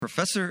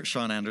Professor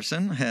Sean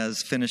Anderson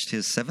has finished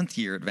his 7th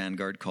year at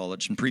Vanguard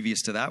College, and previous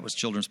to that was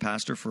children's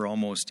pastor for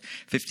almost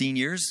 15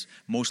 years,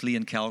 mostly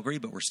in Calgary,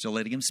 but we're still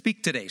letting him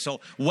speak today. So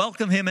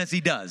welcome him as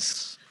he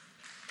does.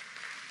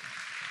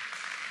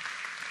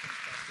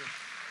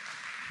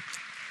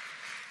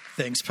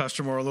 Thanks,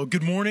 Pastor Marlowe.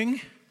 Good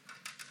morning.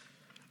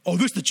 Oh,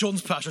 this is the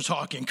children's pastor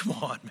talking. Come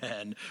on,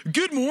 man.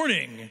 Good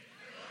morning.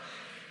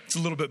 It's a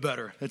little bit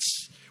better.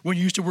 It's when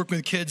you used to work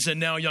with kids and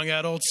now young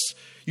adults,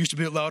 used to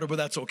be a bit louder, but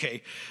that's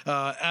okay.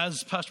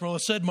 As Pastor Marlowe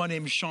said, my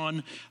name is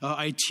Sean.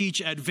 I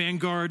teach at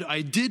Vanguard.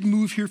 I did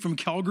move here from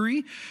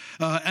Calgary,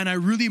 and I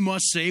really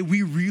must say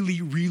we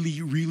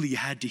really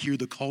had to hear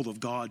the call of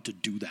God to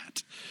do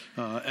that.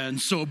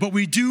 But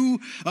we do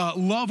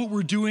love what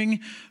we're doing.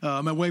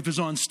 My wife is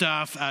on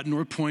staff at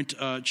North Point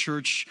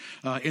Church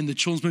in the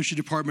children's ministry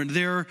department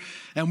there,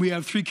 and we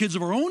have 3 kids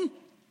of our own.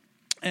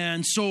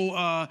 And so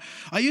I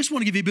just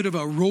want to give you a bit of a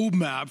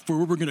roadmap for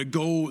where we're going to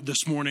go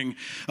this morning.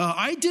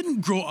 I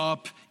didn't grow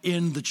up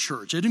in the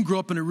church. I didn't grow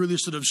up in a really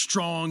sort of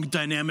strong,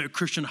 dynamic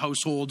Christian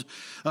household,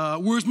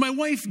 whereas my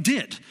wife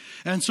did.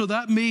 And so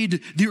that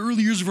made the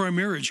early years of our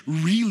marriage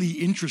really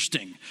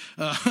interesting.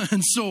 But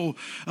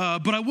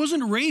I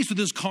wasn't raised with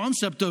this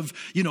concept of,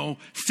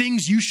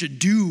 things you should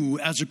do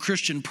as a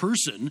Christian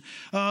person.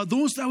 It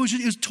was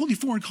a totally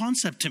foreign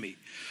concept to me.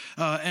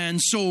 And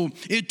so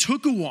it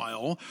took a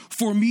while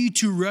for me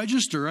to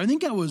register. I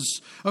think I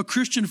was a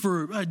Christian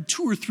for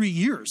 2 or 3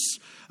 years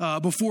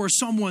before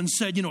someone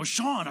said,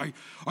 Sean,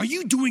 are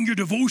you doing your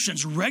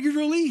devotions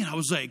regularly? And I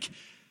was like,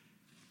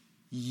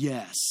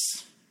 yes.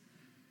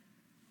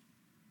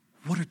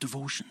 What are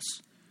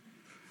devotions?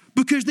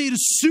 Because they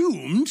just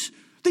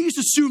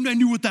assumed I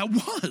knew what that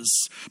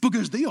was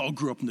because they all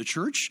grew up in the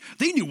church.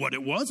 They knew what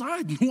it was.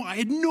 I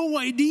had no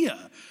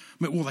idea.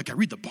 I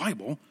read the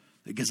Bible.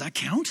 Does that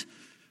count?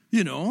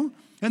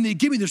 And they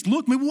give me this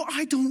look,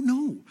 I don't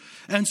know.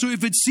 And so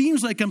if it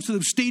seems like I'm sort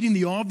of stating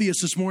the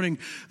obvious this morning,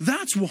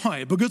 that's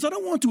why, because I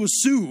don't want to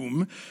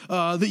assume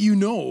that you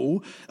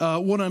know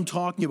what I'm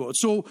talking about.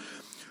 So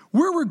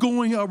where we're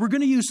going, we're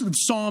going to use sort of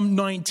Psalm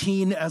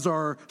 19 as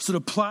our sort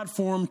of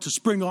platform to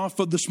spring off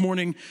of this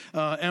morning.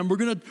 And we're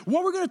going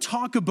to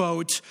talk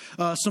about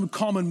some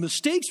common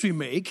mistakes we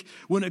make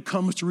when it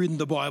comes to reading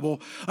the Bible.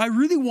 I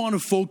really want to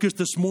focus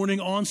this morning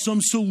on some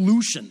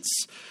solutions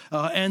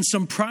and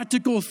some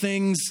practical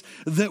things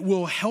that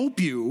will help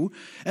you.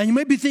 And you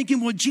might be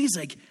thinking,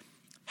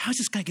 how's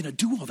this guy going to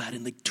do all that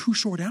in 2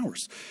 short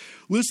hours?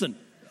 Listen.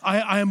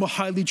 I am a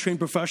highly trained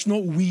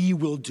professional. We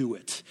will do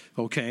it,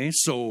 okay?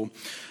 So,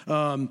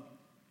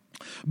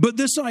 but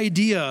this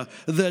idea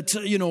that,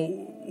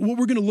 what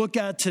we're going to look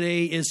at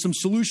today is some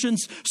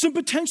solutions, some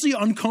potentially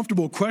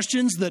uncomfortable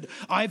questions that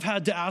I've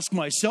had to ask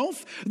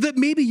myself that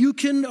maybe you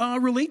can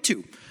relate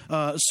to.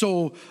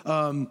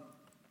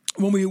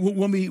 When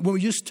we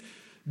just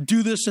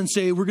do this and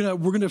say we're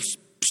going to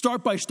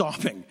start by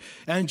stopping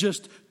and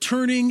just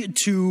turning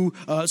to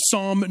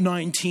Psalm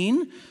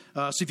 19.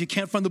 So if you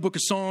can't find the book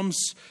of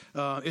Psalms,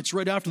 it's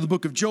right after the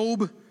book of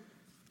Job.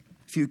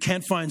 If you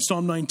can't find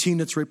Psalm 19,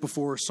 it's right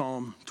before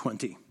Psalm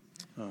 20.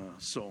 Don't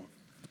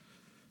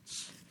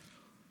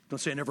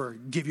say I never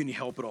give you any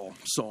help at all.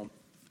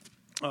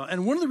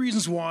 And one of the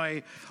reasons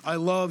why I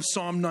love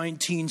Psalm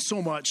 19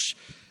 so much,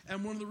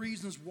 and one of the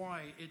reasons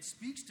why it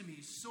speaks to me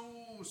so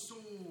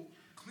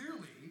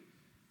clearly,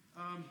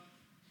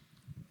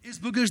 is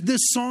because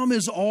this psalm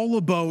is all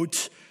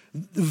about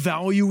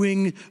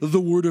valuing the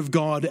Word of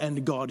God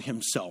and God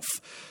Himself.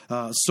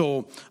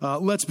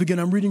 Let's begin.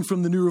 I'm reading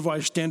from the New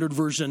Revised Standard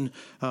Version,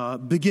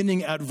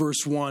 beginning at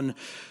verse 1.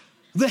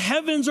 The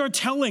heavens are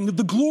telling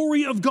the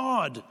glory of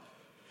God,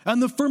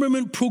 and the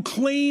firmament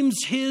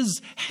proclaims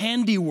His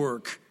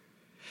handiwork.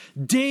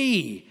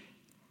 Day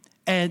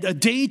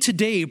to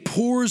day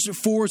pours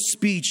forth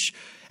speech,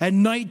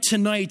 and night to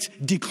night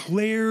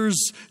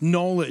declares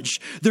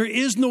knowledge. There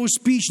is no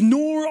speech,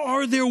 nor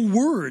are there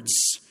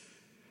words.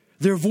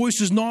 Their voice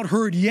is not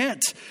heard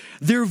yet.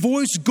 Their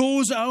voice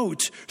goes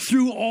out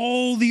through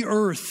all the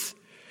earth,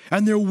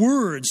 and their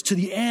words to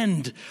the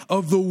end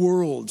of the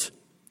world.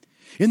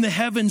 In the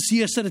heavens He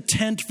has set a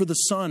tent for the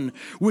sun,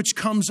 which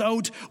comes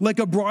out like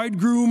a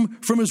bridegroom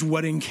from his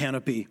wedding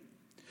canopy.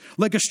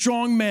 Like a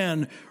strong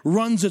man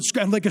runs its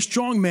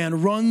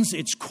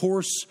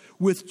course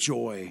with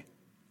joy.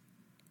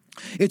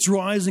 Its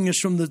rising is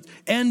from the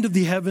end of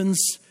the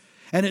heavens,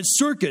 and its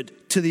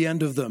circuit to the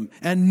end of them,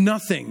 and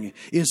nothing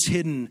is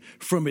hidden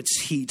from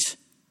its heat.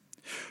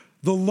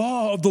 The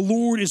law of the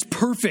Lord is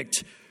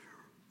perfect,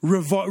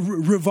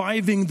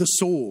 reviving the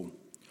soul.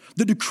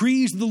 The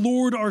decrees of the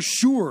Lord are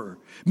sure,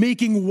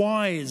 making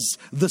wise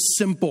the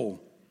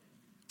simple.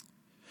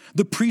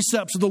 The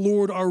precepts of the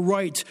Lord are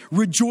right,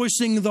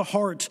 rejoicing the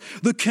heart.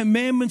 The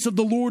commandments of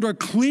the Lord are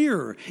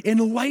clear,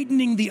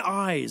 enlightening the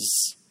eyes.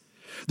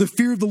 The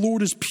fear of the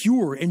Lord is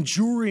pure,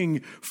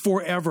 enduring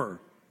forever.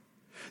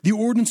 The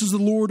ordinances of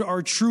the Lord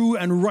are true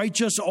and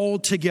righteous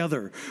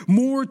altogether.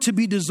 More to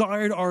be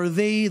desired are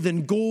they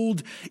than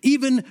gold,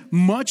 even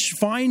much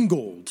fine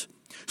gold.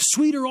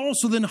 Sweeter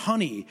also than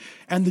honey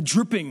and the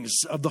drippings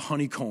of the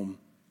honeycomb.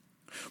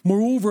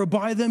 Moreover,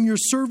 by them your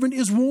servant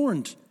is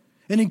warned,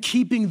 and in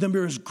keeping them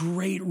there is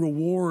great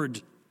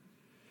reward.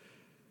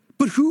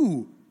 But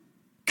who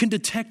can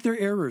detect their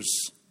errors?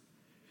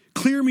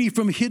 Clear me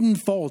from hidden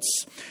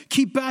faults.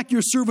 Keep back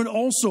your servant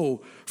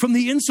also from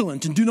the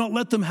insolent, and do not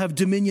let them have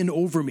dominion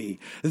over me.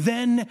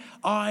 Then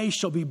I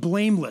shall be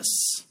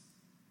blameless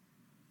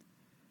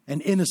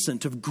and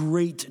innocent of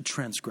great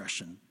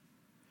transgression.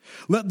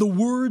 Let the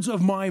words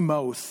of my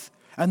mouth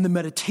and the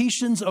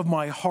meditations of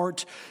my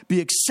heart be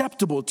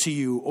acceptable to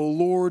you, O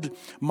Lord,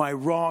 my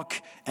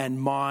rock and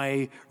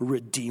my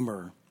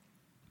redeemer.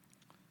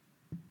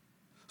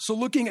 So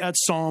looking at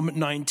Psalm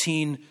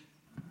 19,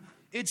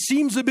 it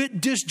seems a bit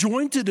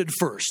disjointed at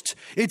first.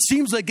 It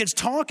seems like it's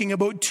talking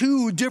about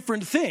two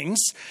different things,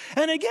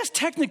 and I guess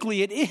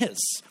technically it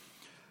is.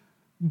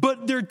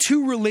 But they're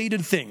two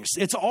related things.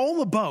 It's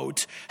all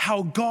about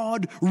how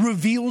God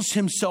reveals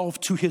himself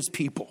to his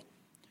people.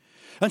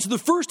 And so the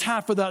first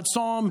half of that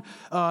psalm,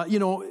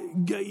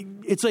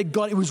 it's like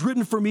God, it was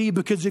written for me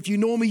because if you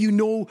know me, you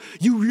know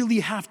you really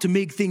have to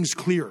make things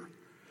clear.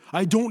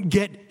 I don't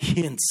get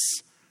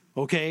hints,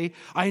 okay?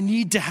 I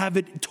need to have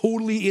it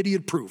totally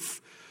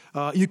idiot-proof.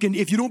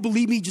 If you don't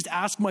believe me, just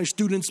ask my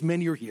students.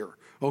 Many are here,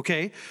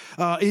 okay?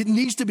 It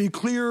needs to be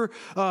clear,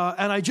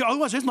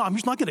 otherwise I'm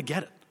just not going to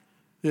get it,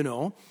 you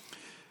know?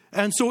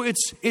 And so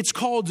it's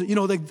called,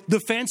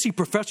 the fancy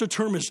professor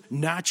term is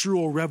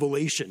natural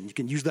revelation. You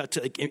can use that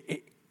to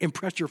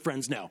impress your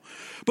friends now.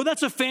 But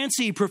that's a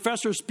fancy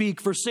professor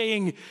speak for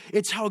saying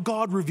it's how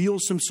God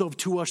reveals himself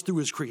to us through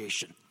his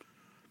creation.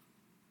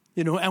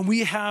 And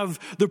we have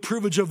the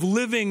privilege of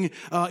living,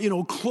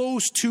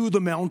 close to the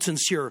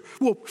mountains here.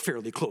 Well,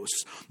 fairly close.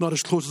 Not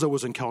as close as I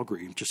was in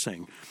Calgary, I'm just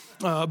saying.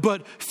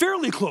 But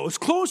fairly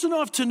close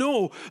enough to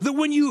know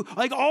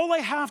that all I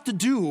have to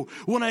do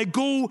when I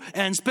go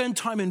and spend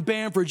time in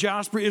Banff or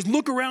Jasper is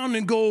look around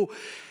and go,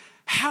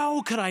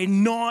 how could I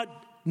not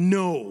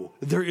know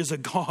there is a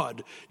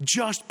God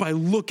just by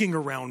looking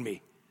around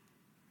me?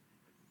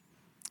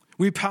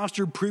 We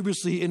pastored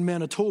previously in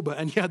Manitoba,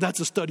 and yeah, that's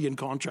a study in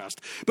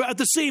contrast. But at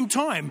the same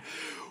time,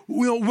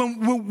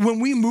 when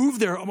we moved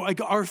there,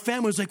 our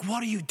family was like,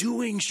 what are you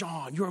doing,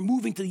 Sean? You are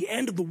moving to the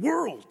end of the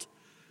world.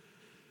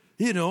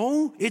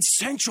 It's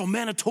central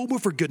Manitoba,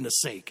 for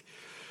goodness sake.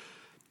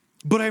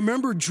 But I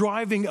remember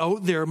driving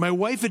out there. My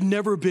wife had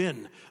never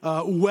been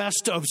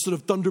west of sort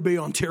of Thunder Bay,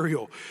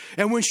 Ontario.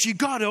 And when she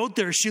got out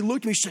there, she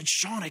looked at me, she said,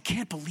 Sean, I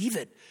can't believe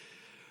it.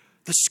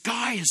 The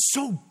sky is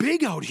so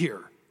big out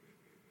here.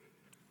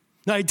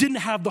 Now, I didn't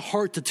have the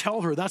heart to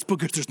tell her that's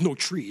because there's no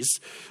trees.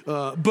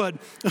 But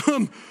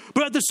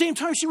at the same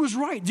time, she was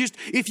right. Just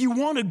if you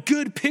want a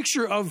good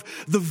picture of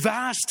the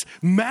vast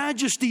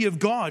majesty of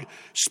God,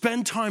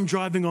 spend time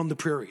driving on the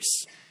prairies.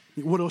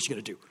 What else are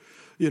you going to do?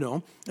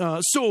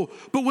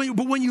 But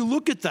when you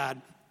look at that,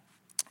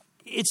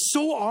 it's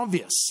so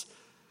obvious.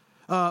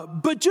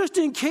 But just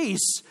in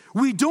case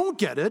we don't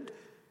get it,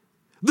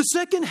 the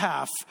second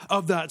half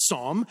of that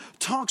psalm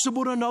talks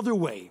about another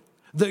way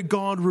that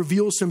God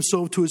reveals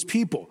himself to his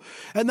people.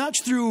 And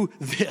that's through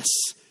this,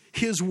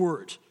 his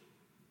word.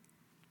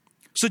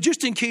 So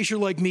just in case you're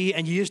like me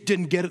and you just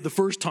didn't get it the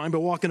first time by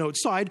walking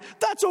outside,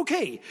 that's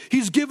okay.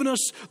 He's given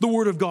us the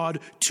word of God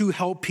to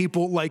help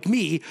people like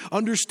me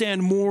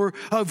understand more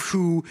of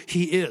who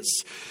he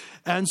is.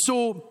 And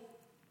so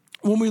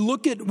when we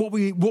look at what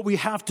we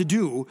have to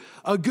do,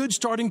 a good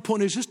starting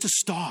point is just to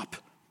stop.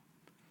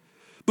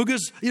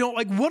 Because,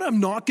 what I'm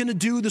not going to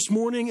do this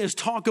morning is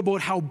talk about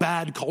how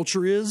bad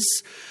culture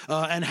is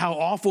and how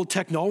awful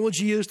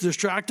technology is to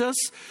distract us.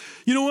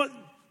 You know what?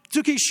 It's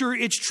okay, sure,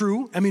 it's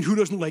true. I mean, who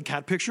doesn't like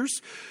cat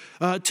pictures?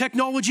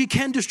 Technology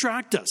can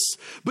distract us.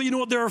 But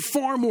there are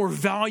far more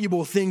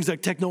valuable things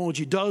that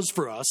technology does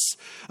for us.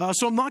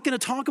 So I'm not going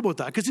to talk about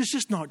that because it's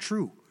just not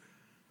true.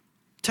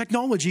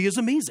 Technology is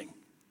amazing.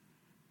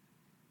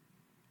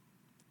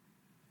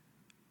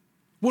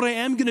 What I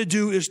am going to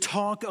do is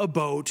talk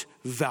about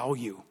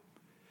value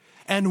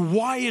and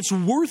why it's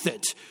worth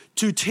it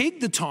to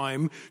take the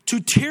time to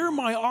tear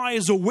my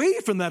eyes away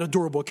from that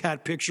adorable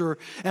cat picture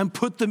and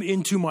put them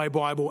into my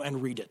Bible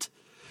and read it.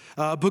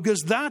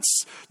 Because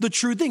that's the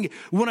true thing.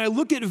 When I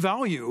look at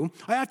value,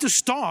 I have to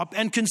stop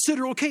and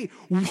consider, okay,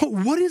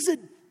 what is it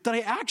that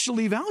I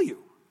actually value?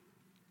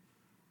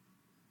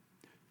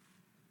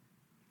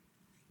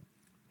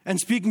 And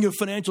speaking of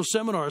financial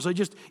seminars,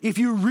 if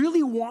you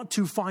really want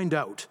to find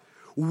out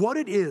what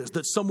it is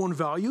that someone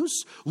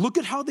values, look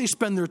at how they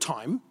spend their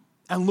time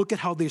and look at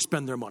how they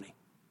spend their money.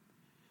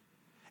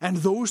 And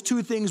those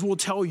two things will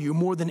tell you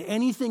more than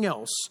anything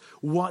else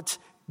what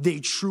they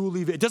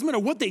truly value. It doesn't matter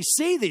what they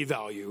say they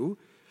value.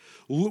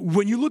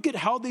 When you look at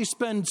how they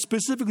spend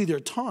specifically their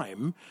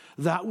time,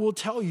 that will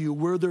tell you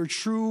where their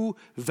true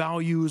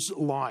values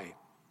lie.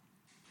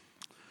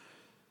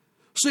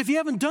 So if you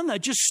haven't done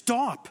that, just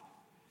stop.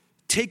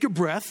 Take a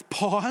breath,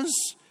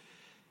 pause,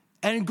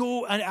 and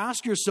go and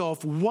ask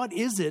yourself, what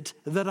is it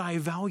that I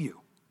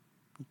value?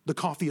 The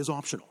coffee is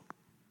optional.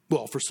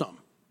 Well, for some,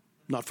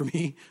 not for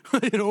me,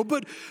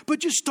 but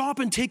just stop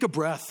and take a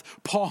breath,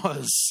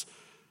 pause.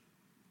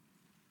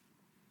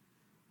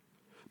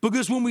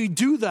 Because when we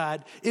do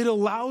that, it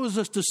allows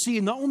us to see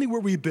not only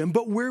where we've been,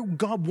 but where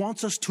God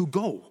wants us to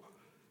go.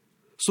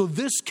 So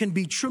this can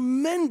be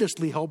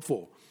tremendously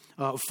helpful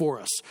for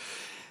us.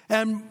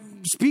 And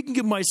speaking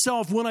of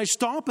myself, when I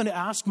stop and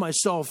ask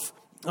myself,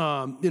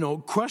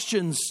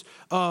 questions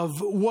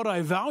of what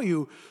I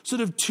value,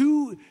 sort of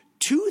two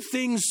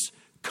things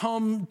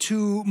come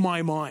to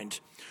my mind.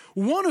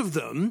 One of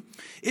them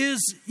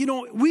is,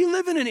 we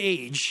live in an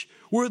age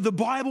where the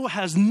Bible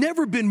has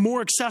never been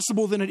more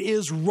accessible than it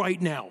is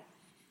right now.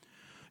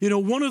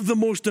 One of the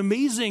most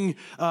amazing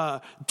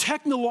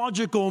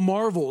technological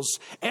marvels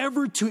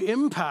ever to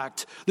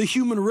impact the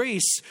human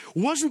race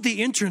wasn't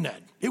the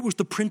internet, it was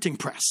the printing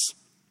press.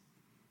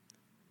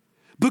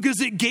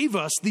 Because it gave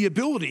us the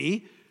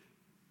ability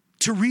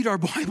to read our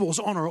Bibles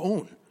on our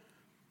own.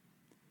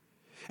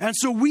 And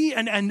so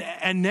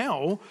and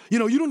now, you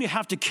don't even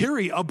have to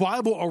carry a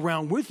Bible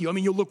around with you. I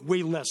mean, you'll look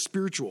way less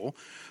spiritual.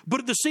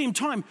 But at the same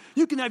time,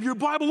 you can have your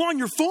Bible on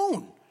your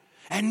phone.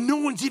 And no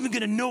one's even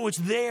going to know it's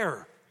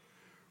there.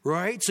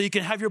 Right? So you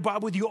can have your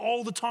Bible with you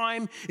all the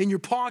time in your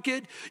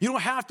pocket. You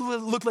don't have to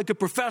look like a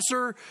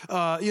professor.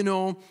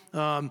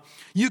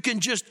 You can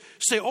just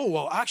say, oh,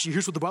 well, actually,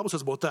 here's what the Bible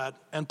says about that,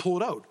 and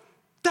pull it out.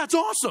 That's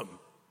awesome.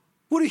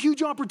 What a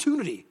huge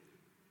opportunity.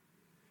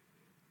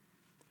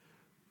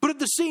 But at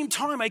the same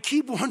time, I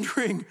keep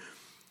wondering,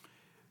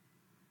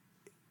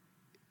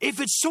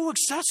 if it's so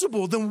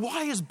accessible, then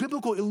why is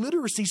biblical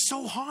illiteracy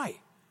so high?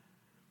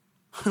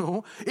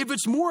 If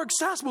it's more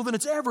accessible than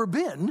it's ever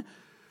been,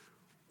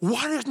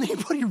 why doesn't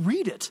anybody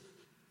read it?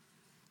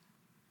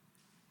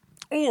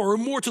 Or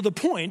more to the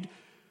point,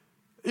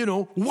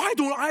 why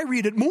don't I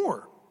read it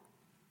more?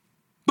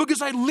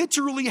 Because I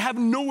literally have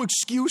no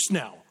excuse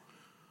now.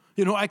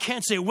 I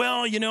can't say,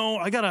 well,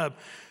 I got to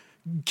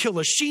kill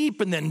a sheep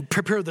and then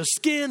prepare the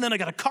skin, then I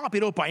got to copy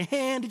it out by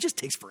hand. It just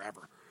takes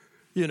forever,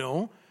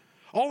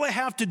 All I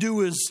have to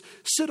do is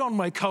sit on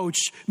my couch,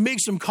 make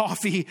some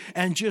coffee,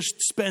 and just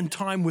spend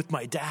time with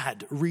my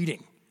dad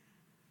reading.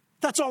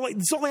 That's all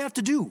I have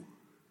to do.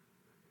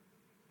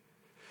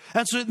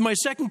 And so my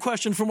second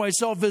question for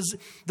myself is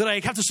that I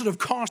have to sort of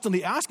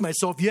constantly ask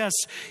myself, yes,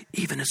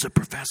 even as a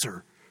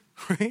professor,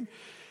 right?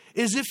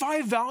 Is if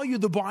I value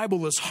the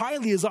Bible as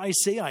highly as I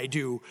say I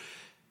do,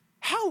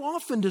 how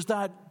often does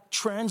that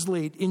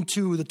translate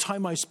into the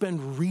time I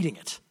spend reading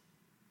it?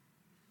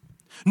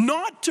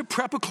 Not to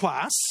prep a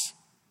class,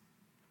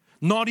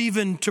 not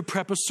even to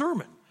prep a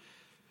sermon.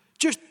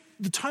 Just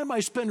the time I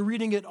spend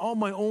reading it on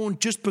my own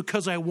just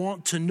because I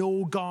want to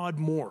know God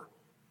more.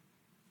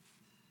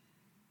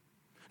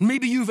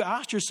 Maybe you've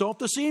asked yourself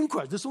the same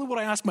question. This is what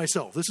I ask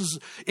myself. This is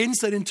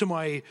insight into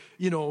my,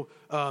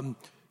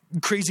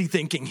 crazy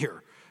thinking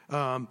here.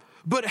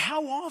 But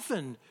how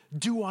often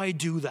do I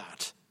do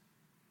that?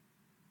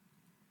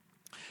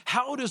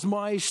 How does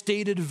my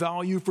stated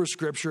value for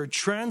Scripture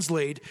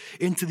translate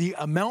into the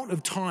amount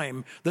of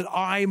time that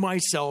I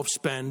myself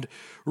spend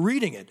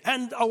reading it?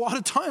 And a lot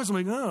of times I'm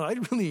like, I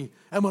really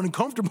am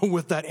uncomfortable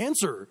with that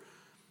answer.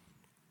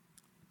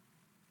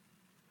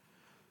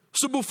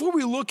 So before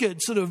we look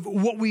at sort of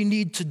what we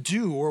need to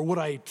do, or what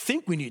I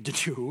think we need to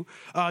do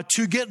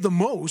to get the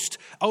most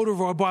out of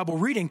our Bible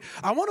reading,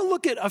 I want to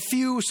look at a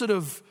few sort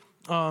of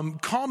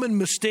common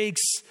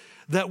mistakes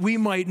that we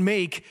might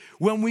make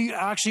when we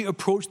actually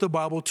approach the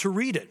Bible to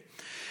read it.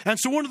 And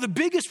so one of the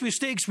biggest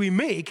mistakes we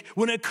make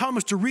when it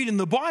comes to reading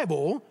the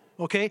Bible,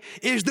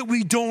 is that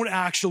we don't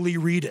actually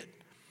read it.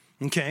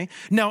 Okay.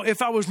 Now,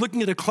 if I was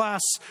looking at a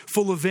class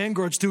full of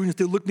Vanguard students,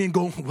 they'd look at me and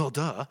go, well,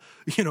 duh,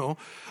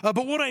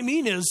 But what I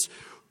mean is,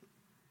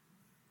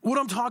 what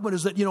I'm talking about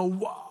is that,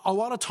 a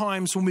lot of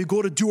times when we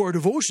go to do our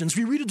devotions,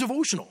 we read a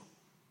devotional.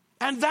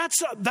 And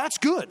that's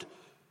good.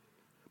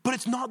 But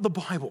it's not the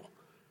Bible,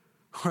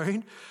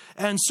 right?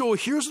 And so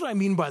here's what I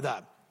mean by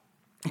that.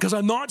 Because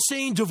I'm not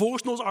saying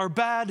devotionals are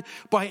bad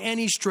by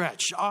any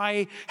stretch.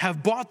 I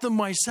have bought them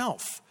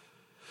myself.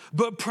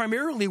 But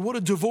primarily what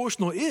a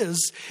devotional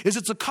is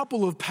it's a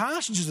couple of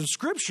passages of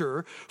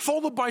Scripture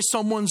followed by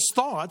someone's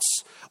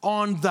thoughts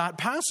on that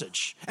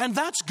passage. And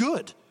that's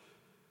good.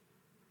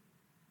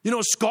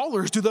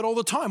 Scholars do that all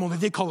the time, only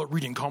they call it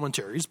reading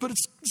commentaries, but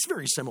it's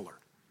very similar,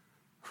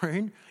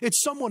 right?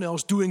 It's someone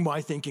else doing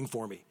my thinking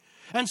for me.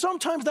 And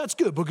sometimes that's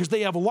good because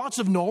they have lots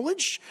of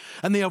knowledge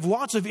and they have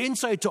lots of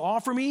insight to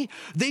offer me.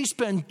 They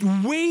spend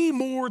way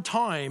more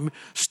time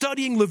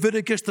studying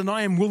Leviticus than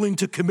I am willing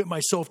to commit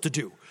myself to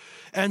do.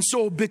 And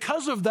so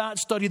because of that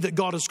study that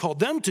God has called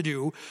them to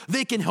do,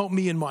 they can help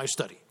me in my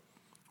study.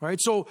 Right?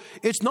 So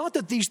it's not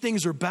that these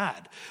things are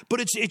bad,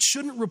 but it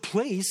shouldn't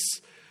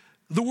replace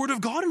the Word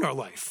of God in our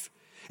life.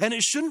 And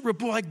it shouldn't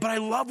but I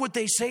love what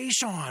they say,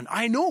 Sean.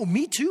 I know,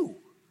 me too.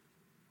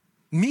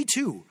 Me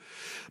too.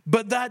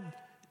 But that,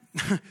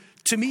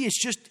 to me,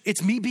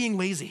 it's me being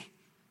lazy,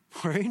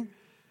 right?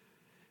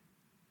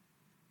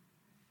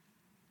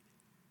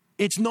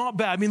 It's not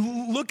bad. I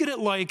mean, look at it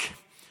like,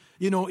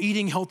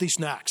 eating healthy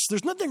snacks.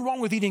 There's nothing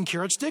wrong with eating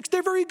carrot sticks.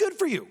 They're very good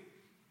for you.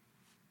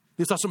 At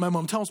least that's what my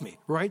mom tells me,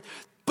 right?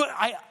 But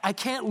I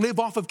can't live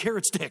off of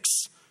carrot sticks,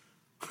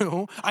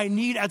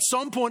 At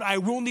some point, I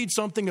will need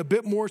something a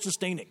bit more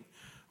sustaining.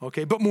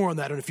 Okay, but more on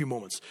that in a few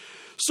moments.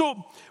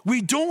 So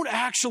we don't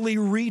actually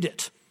read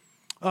it.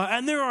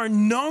 And there are a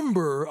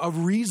number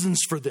of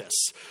reasons for this.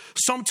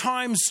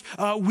 Sometimes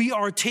we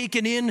are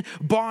taken in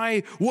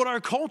by what our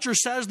culture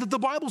says that the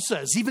Bible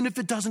says, even if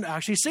it doesn't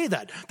actually say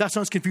that. That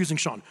sounds confusing,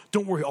 Sean.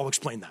 Don't worry, I'll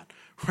explain that,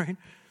 right?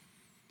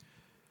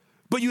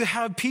 But you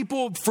have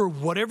people, for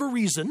whatever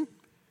reason,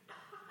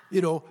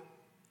 well,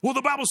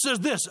 the Bible says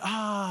this.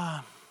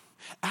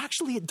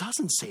 Actually, it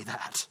doesn't say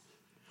that.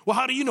 Well,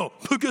 how do you know?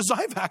 Because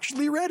I've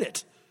actually read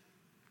it.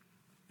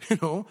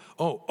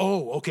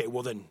 Okay,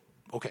 well then,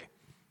 okay.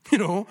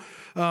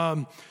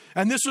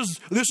 And this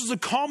is a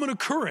common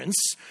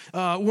occurrence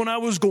when I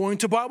was going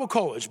to Bible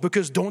college,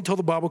 because don't tell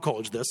the Bible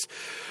college this,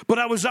 but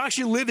I was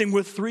actually living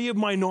with 3 of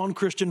my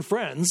non-Christian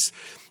friends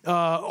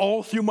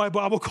all through my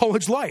Bible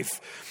college life.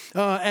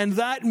 And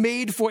that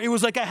it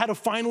was like I had a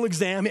final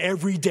exam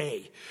every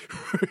day,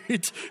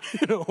 right?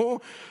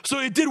 So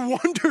it did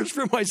wonders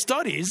for my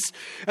studies.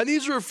 And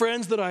these were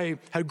friends that I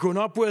had grown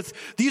up with.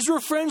 These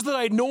were friends that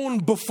I'd known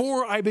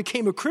before I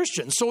became a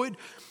Christian. So it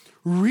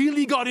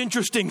really got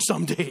interesting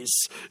some days,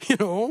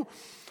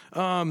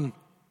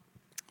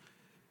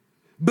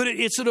 But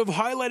it sort of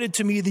highlighted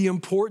to me the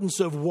importance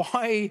of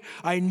why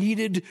I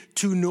needed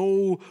to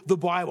know the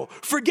Bible.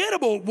 Forget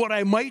about what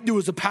I might do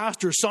as a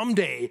pastor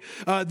someday.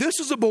 This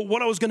is about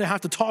what I was going to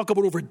have to talk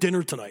about over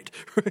dinner tonight,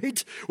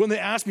 right? When they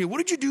asked me, what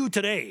did you do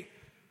today?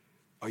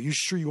 Are you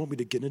sure you want me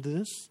to get into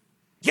this?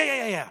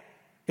 Yeah.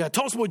 Yeah,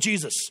 tell us about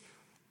Jesus.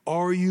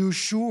 Are you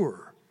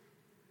sure?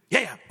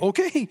 Yeah,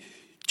 okay.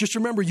 Just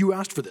remember you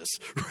asked for this,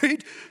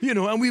 right?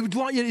 And we would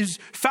these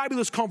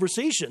fabulous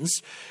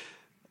conversations.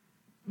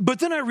 But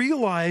then I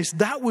realized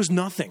that was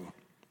nothing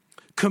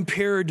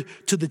compared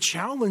to the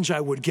challenge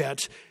I would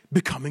get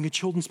becoming a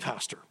children's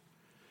pastor.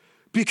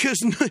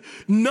 Because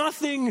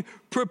nothing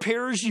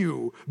prepares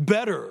you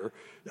better,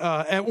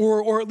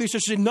 or at least I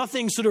should say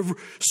nothing sort of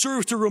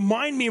serves to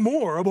remind me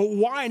more about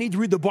why I need to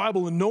read the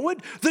Bible and know it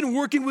than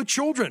working with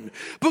children.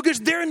 Because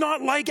they're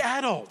not like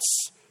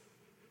adults.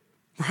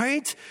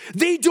 Right?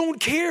 They don't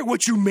care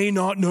what you may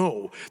not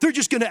know. They're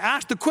just going to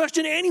ask the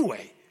question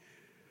anyway.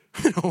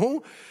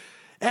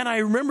 And I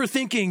remember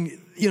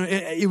thinking,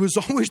 it was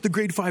always the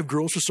grade 5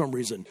 girls for some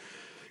reason.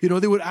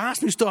 They would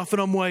ask me stuff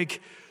and I'm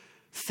like,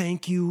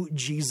 thank you,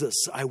 Jesus,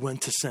 I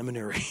went to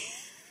seminary.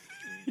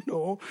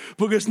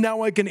 Because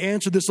now I can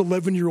answer this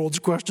 11-year-old's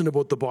question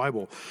about the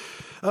Bible.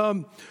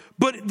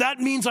 But that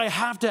means I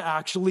have to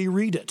actually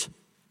read it.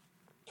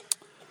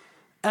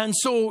 And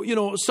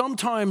so,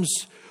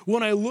 sometimes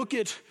when I look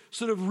at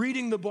sort of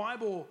reading the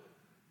Bible,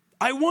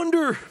 I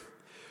wonder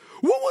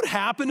what would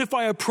happen if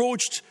I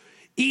approached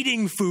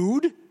eating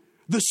food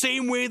the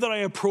same way that I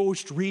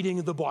approached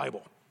reading the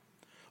Bible.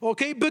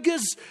 Okay,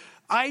 because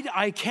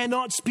I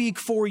cannot speak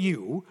for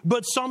you,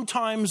 but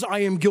sometimes I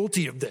am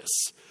guilty of this.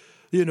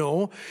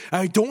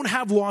 I don't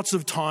have lots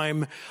of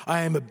time.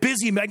 I am a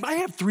busy man. I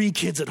have 3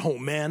 kids at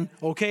home, man,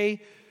 okay?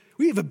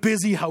 We have a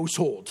busy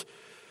household.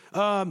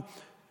 And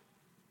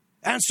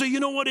so you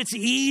know what? It's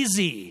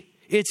easy.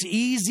 It's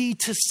easy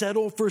to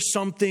settle for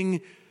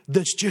something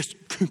that's just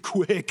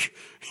quick,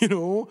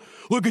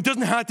 Look, it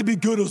doesn't have to be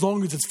good as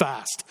long as it's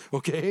fast,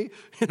 okay?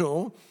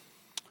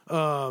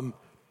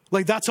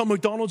 Like that's how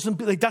McDonald's,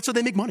 that's how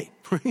they make money,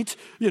 right?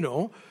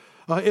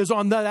 Is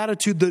on that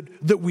attitude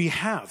that we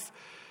have.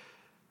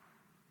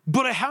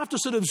 But I have to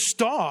sort of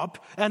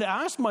stop and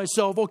ask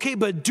myself, okay,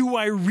 but do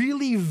I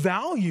really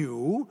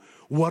value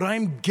what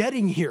I'm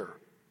getting here?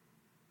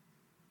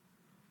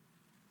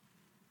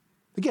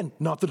 Again,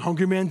 not that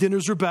Hungry Man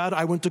dinners are bad.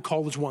 I went to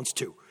college once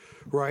too,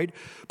 right?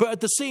 But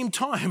at the same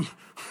time,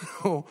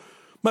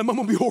 my mom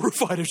would be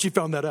horrified if she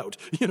found that out,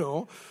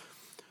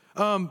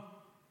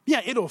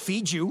 Yeah, it'll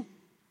feed you.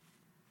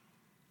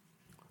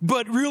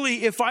 But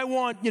really, if I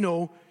want,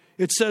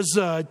 it says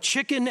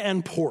chicken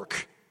and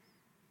pork.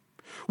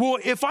 Well,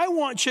 if I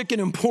want chicken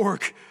and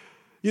pork,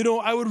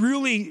 I would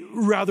really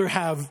rather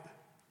have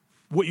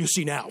what you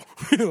see now,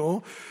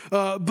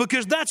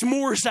 because that's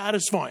more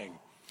satisfying.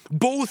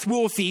 Both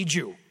will feed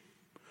you.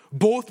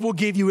 Both will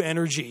give you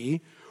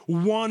energy.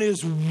 One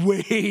is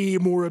way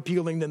more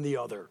appealing than the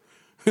other,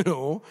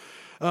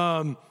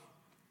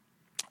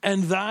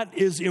 and that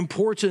is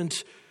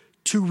important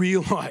to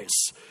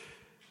realize.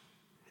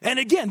 And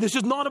again, this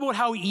is not about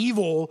how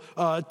evil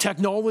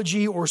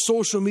technology or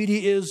social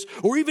media is,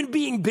 or even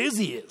being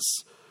busy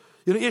is.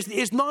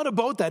 It's not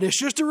about that. It's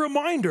just a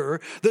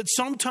reminder that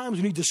sometimes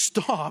we need to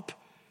stop,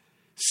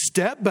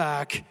 step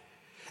back,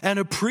 and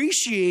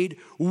appreciate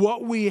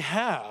what we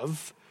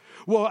have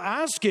while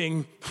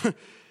asking,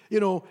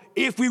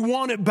 if we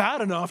want it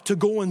bad enough to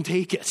go and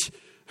take it.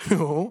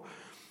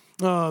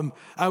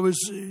 I was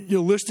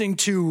listening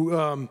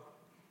to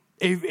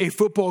a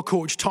football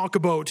coach talk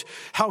about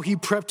how he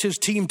prepped his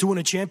team to win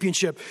a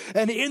championship.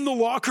 And in the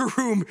locker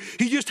room,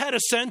 he just had a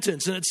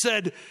sentence and it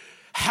said,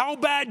 how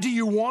bad do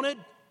you want it?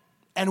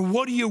 And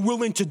what are you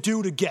willing to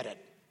do to get it?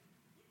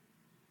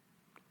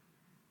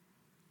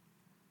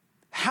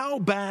 How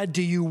bad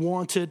do you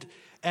want it?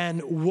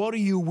 and what are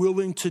you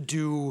willing to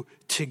do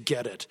to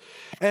get it?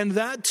 And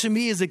that to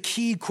me is a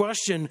key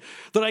question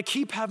that I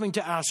keep having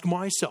to ask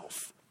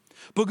myself.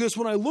 Because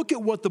when I look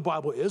at what the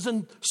Bible is,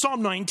 and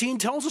Psalm 19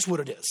 tells us what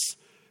it is,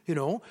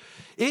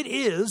 it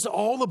is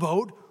all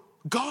about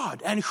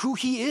God and who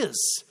he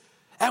is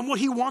and what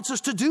he wants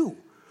us to do.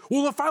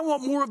 Well, if I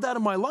want more of that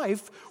in my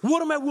life,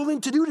 what am I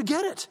willing to do to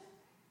get it?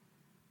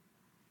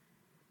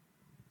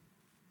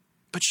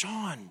 But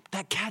Sean,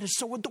 that cat is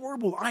so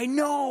adorable. I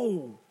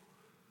know.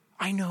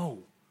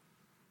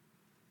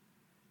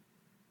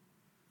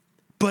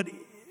 But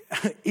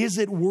is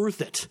it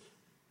worth it?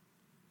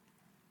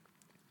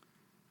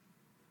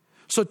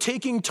 So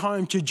taking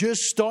time to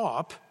just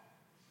stop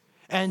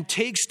and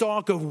take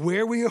stock of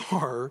where we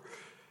are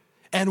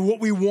and what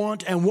we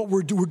want and what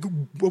we're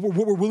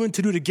willing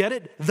to do to get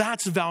it,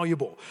 that's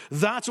valuable.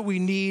 That's what we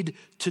need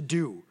to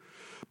do.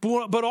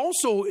 But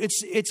also,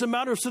 it's a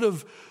matter of sort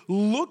of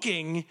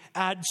looking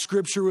at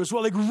Scripture as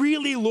well, like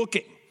really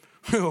looking.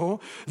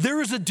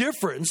 There is a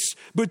difference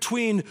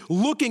between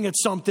looking at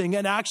something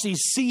and actually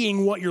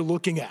seeing what you're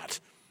looking at.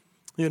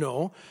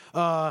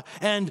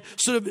 And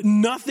sort of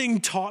nothing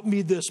taught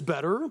me this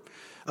better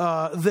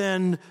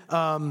than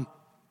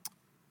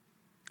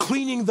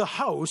cleaning the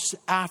house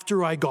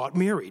after I got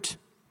married.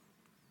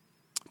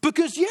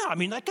 Because,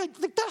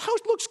 that house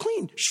looks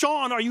clean.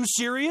 Sean, are you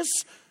serious?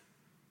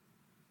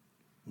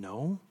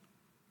 No.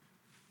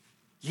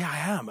 Yeah, I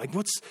am.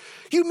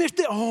 You missed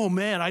it? Oh,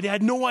 man, I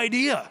had no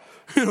idea.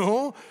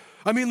 The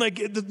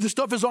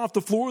stuff is off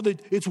the floor, that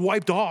it's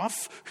wiped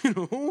off.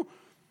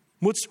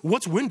 What's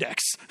Windex?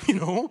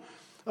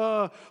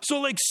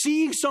 So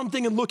seeing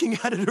something and looking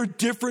at it are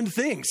different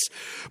things.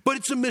 But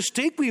it's a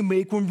mistake we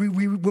make when we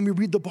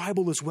read the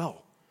Bible as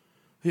well.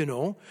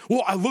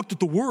 Well, I looked at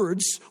the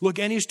words. Look,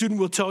 any student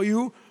will tell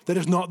you that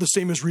is not the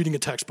same as reading a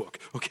textbook,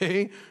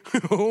 okay?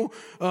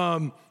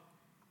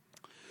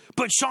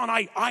 But Sean,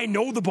 I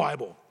know the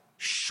Bible.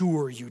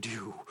 Sure you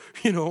do,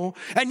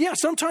 And yeah,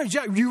 sometimes,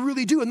 you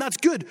really do, and that's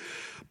good.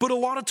 But a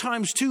lot of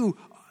times too,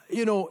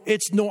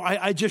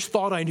 I just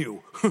thought I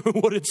knew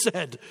what it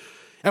said.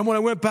 And when I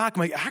went back,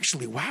 I'm like,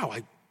 actually, wow,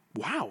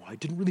 I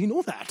didn't really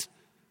know that.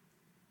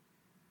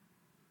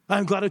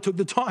 I'm glad I took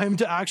the time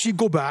to actually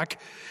go back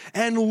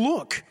and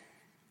look.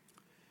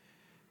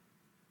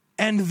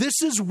 And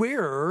this is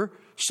where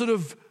sort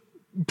of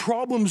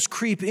problems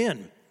creep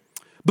in.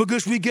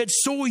 Because we get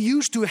so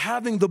used to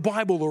having the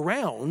Bible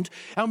around,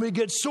 and we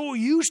get so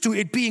used to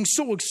it being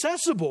so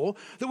accessible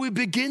that we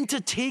begin to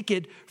take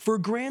it for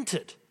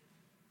granted.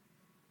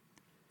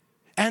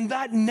 And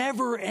that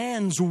never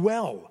ends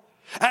well.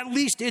 At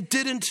least it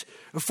didn't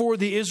for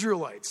the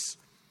Israelites.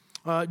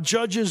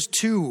 Judges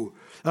 2,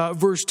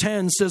 verse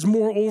 10 says,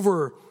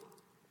 moreover,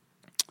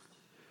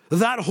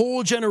 that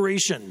whole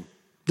generation,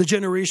 the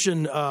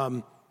generation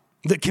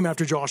that came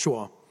after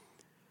Joshua,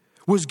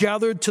 was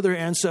gathered to their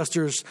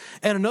ancestors,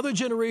 and another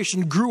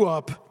generation grew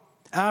up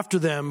after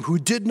them who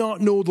did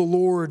not know the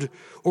Lord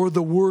or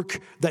the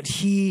work that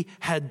he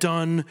had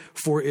done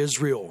for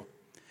Israel.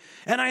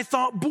 And I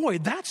thought, boy,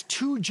 that's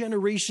 2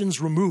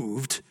 generations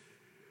removed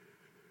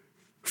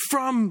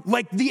from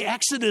the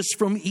Exodus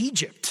from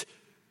Egypt,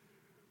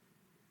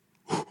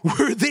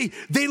 where they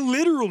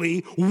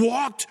literally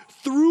walked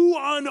through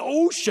an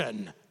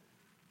ocean.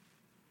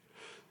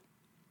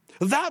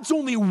 That's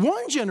only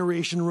 1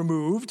 generation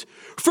removed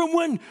from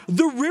when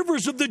the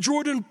rivers of the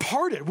Jordan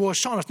parted. Well,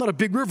 Sean, it's not a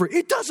big river.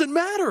 It doesn't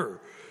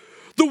matter.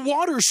 The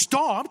water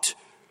stopped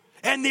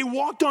and they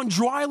walked on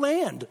dry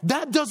land.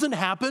 That doesn't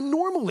happen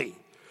normally.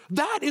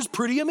 That is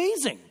pretty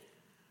amazing.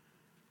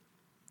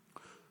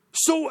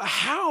 So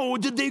how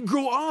did they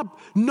grow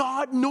up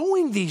not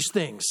knowing these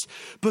things?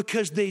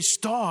 Because they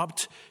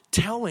stopped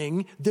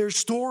telling their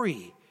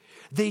story.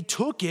 They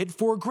took it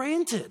for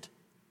granted.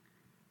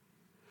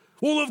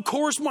 Well, of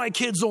course my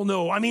kids will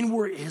know.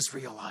 We're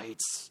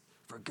Israelites,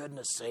 for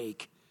goodness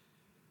sake.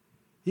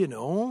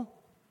 But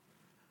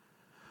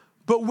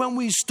when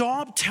we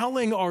stop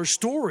telling our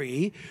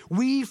story,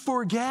 we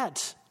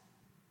forget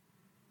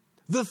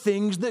the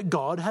things that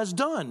God has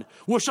done.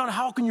 Well, Sean,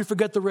 how can you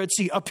forget the Red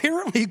Sea?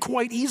 Apparently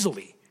quite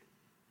easily.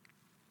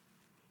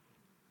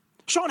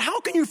 Sean,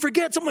 how can you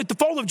forget something like the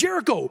fall of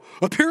Jericho?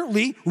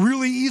 Apparently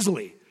really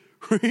easily,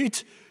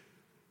 right?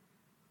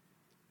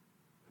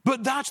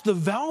 But that's the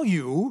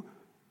value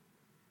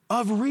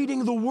of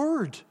reading the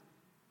Word.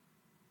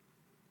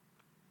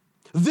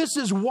 This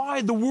is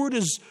why the Word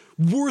is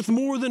worth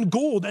more than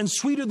gold and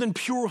sweeter than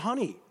pure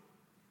honey.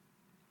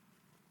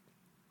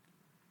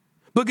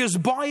 Because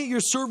by it your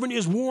servant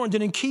is warned,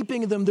 and in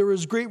keeping them there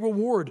is great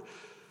reward.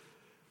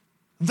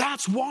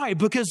 That's why,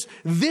 because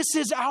this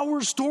is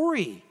our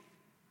story.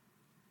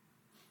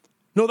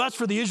 No, that's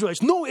for the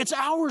Israelites. No, it's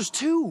ours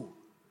too.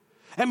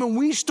 And when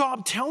we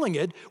stop telling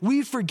it,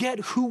 we forget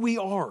who we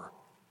are.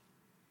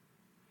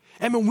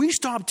 And when we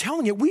stop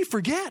telling it, we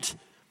forget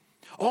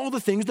all the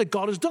things that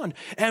God has done.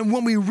 And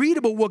when we read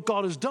about what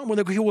God has done, we're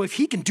like, well, if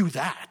he can do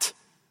that,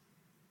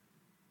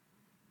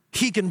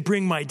 he can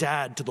bring my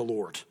dad to the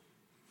Lord.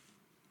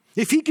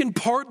 if he can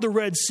part the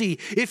Red Sea,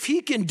 if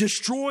he can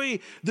destroy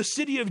the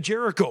city of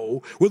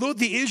Jericho without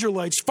the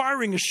Israelites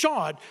firing a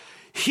shot,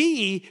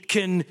 he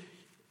can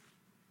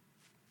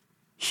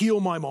heal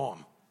my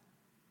mom.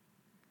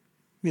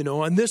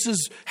 And this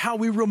is how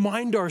we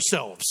remind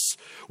ourselves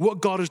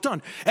what God has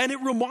done. And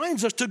it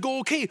reminds us to go,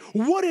 okay,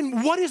 what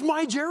is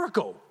my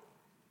Jericho?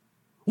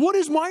 What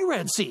is my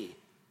Red Sea?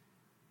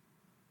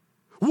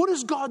 What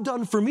has God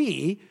done for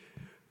me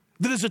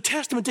that is a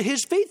testament to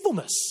his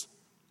faithfulness?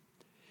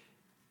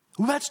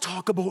 Let's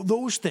talk about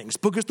those things,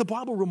 because the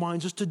Bible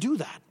reminds us to do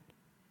that.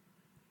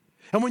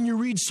 And when you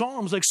read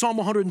Psalms like Psalm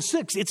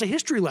 106, it's a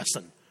history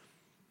lesson.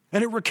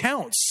 And it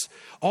recounts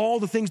all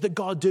the things that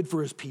God did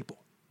for his people.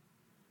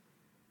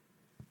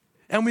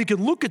 And we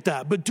can look at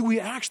that, but do we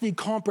actually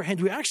comprehend,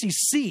 do we actually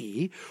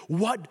see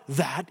what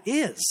that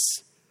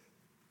is?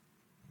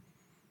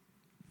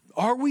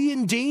 Are we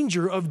in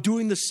danger of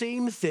doing the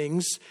same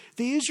things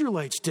the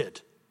Israelites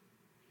did,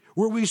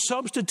 where we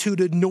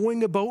substituted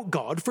knowing about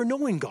God for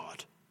knowing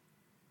God?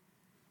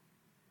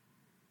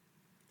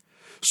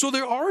 So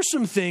there are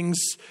some things,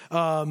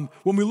 when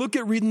we look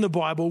at reading the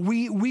Bible,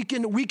 we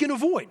can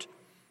avoid.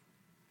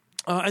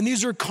 And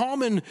these are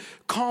common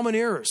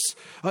errors.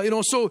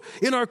 So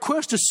in our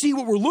quest to see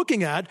what we're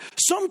looking at,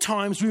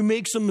 sometimes we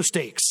make some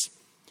mistakes.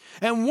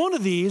 And one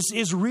of these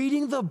is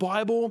reading the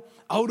Bible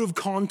out of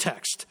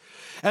context.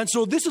 And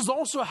so this is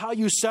also how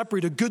you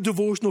separate a good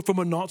devotional from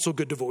a not so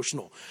good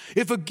devotional.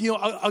 If a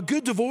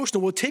good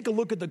devotional will take a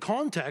look at the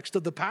context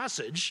of the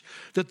passage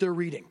that they're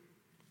reading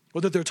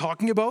or that they're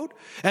talking about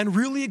and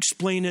really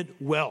explain it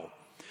well.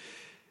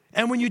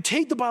 And when you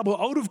take the Bible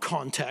out of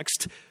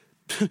context,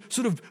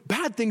 sort of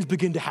bad things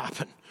begin to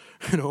happen.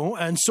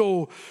 And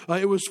so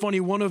it was funny.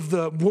 One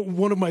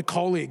of my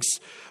colleagues,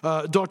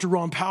 Dr.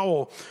 Ron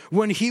Powell,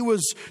 when he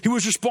was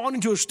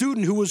responding to a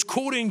student who was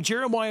quoting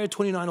Jeremiah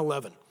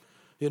 29:11.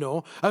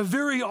 A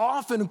very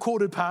often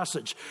quoted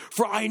passage.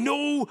 For I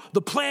know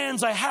the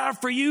plans I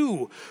have for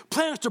you,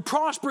 plans to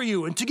prosper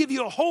you and to give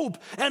you a hope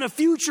and a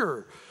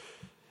future.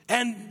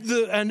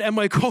 And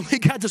my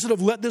colleague had to sort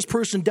of let this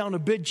person down a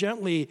bit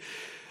gently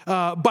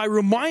by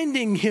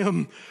reminding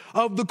him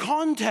of the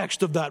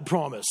context of that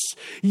promise.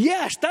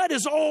 Yes, that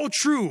is all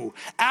true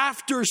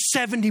after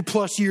 70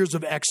 plus years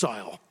of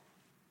exile.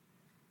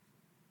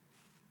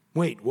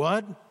 Wait,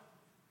 what?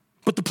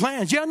 But the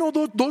plans,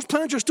 those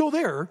plans are still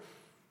there.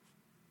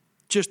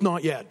 Just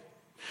not yet.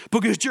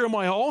 Because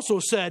Jeremiah also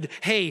said,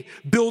 hey,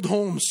 build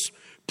homes,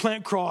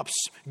 plant crops,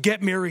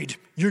 get married.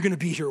 You're going to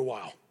be here a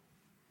while.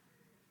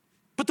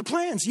 But the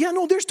plans,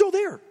 they're still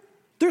there.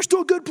 They're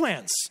still good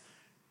plans.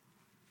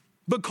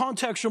 But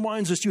context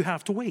reminds us you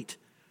have to wait.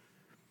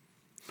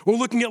 We're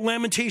looking at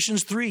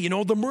Lamentations 3.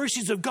 The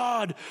mercies of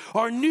God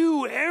are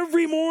new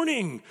every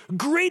morning.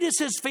 Great is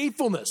his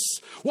faithfulness.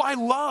 Well, I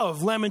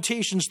love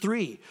Lamentations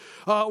 3.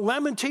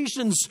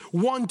 Lamentations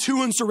 1,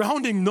 2, and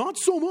surrounding, not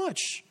so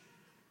much.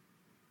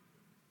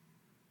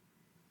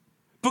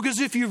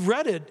 Because if you've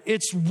read it,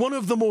 it's one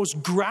of the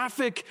most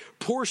graphic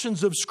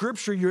portions of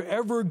Scripture you're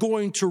ever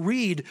going to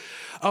read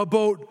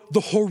about the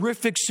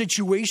horrific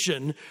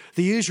situation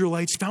the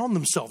Israelites found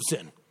themselves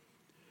in.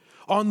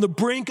 On the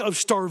brink of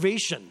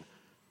starvation.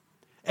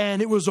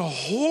 And it was a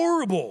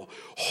horrible,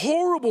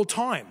 horrible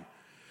time.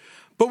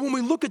 But when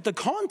we look at the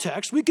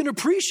context, we can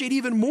appreciate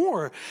even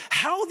more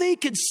how they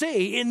could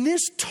say in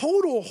this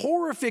total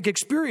horrific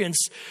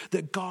experience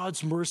that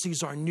God's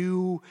mercies are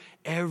new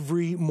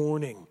every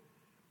morning.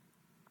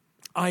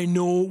 I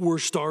know we're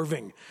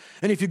starving.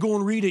 And if you go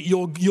and read it,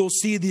 you'll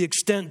see the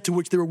extent to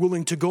which they were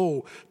willing to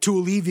go to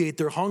alleviate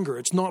their hunger.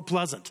 It's not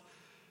pleasant.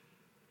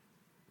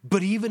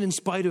 But even in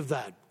spite of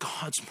that,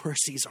 God's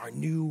mercies are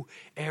new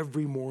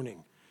every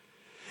morning.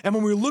 And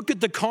when we look at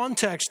the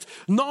context,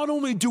 not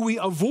only do we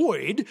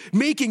avoid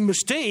making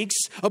mistakes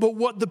about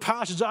what the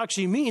passage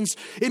actually means,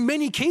 in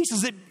many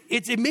cases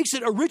it makes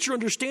it a richer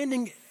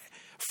understanding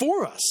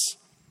for us.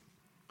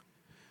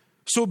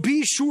 So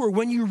be sure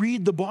when you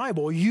read the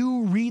Bible,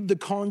 you read the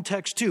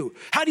context too.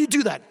 How do you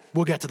do that?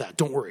 We'll get to that.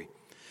 Don't worry.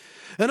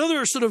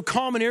 Another sort of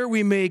common error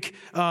we make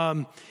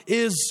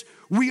is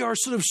we are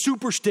sort of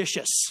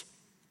superstitious.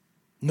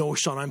 No,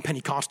 Sean, I'm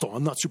Pentecostal.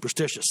 I'm not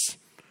superstitious.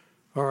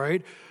 All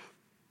right?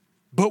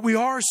 But we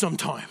are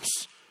sometimes.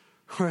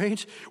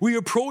 Right? We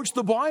approach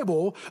the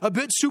Bible a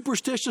bit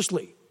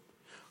superstitiously.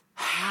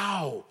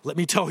 How? Let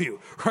me tell you.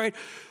 Right?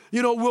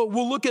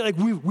 We'll look at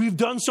we've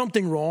done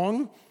something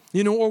wrong.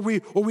 Or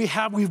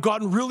we've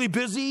gotten really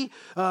busy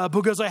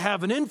because I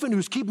have an infant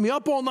who's keeping me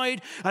up all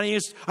night, and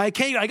I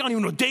don't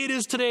even know what day it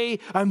is today.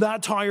 I'm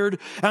that tired,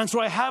 and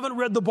so I haven't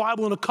read the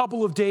Bible in a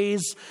couple of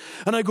days,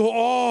 and I go,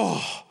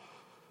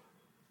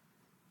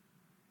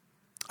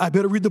 I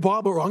better read the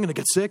Bible, or I'm going to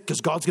get sick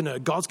because God's going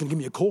to give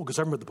me a cold because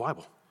I haven't read the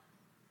Bible.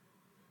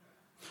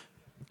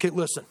 Okay,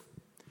 listen.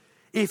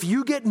 If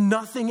you get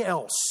nothing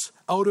else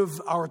out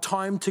of our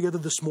time together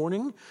this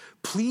morning,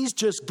 please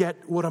just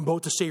get what I'm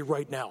about to say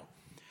right now.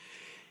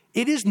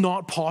 It is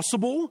not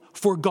possible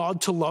for God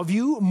to love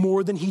you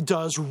more than he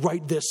does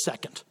right this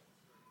second.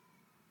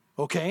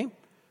 Okay?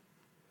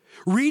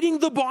 Reading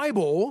the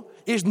Bible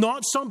is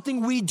not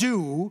something we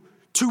do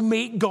to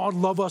make God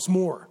love us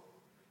more.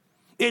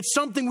 It's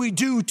something we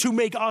do to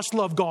make us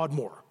love God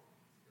more.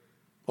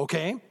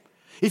 Okay?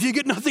 If you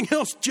get nothing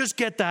else, just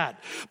get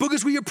that.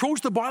 Because we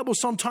approach the Bible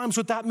sometimes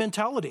with that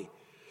mentality.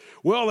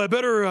 Well, I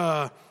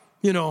better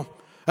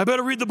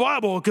read the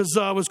Bible because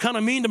I was kind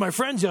of mean to my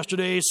friends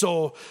yesterday,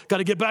 so got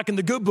to get back in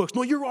the good books.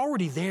 No, you're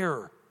already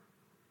there.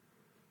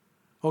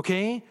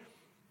 Okay?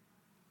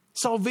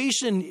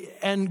 Salvation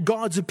and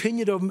God's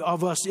opinion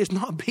of us is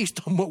not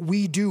based on what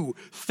we do.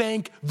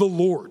 Thank the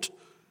Lord.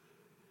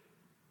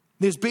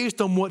 It's based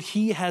on what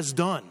He has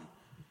done.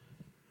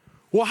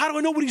 Well, how do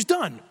I know what He's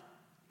done?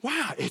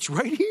 Wow, it's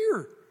right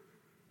here.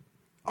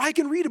 I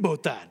can read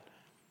about that.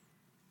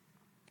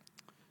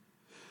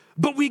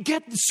 But we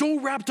get so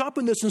wrapped up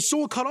in this and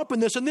so caught up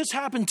in this, and this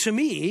happened to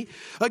me.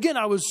 Again,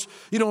 I was,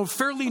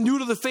 fairly new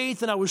to the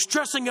faith, and I was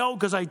stressing out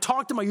because I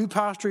talked to my youth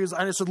pastor, and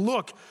I said,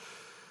 look,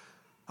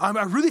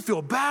 I really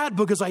feel bad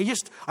because I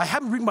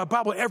haven't read my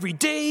Bible every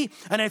day,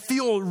 and I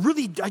feel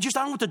really, I don't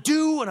know what to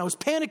do, and I was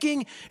panicking.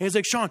 And he's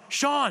like,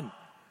 Sean,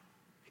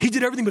 he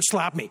did everything but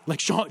slap me. Like,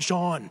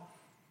 Sean.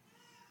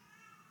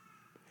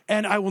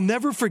 And I will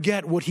never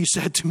forget what he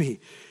said to me.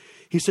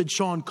 He said,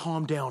 Sean,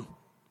 calm down.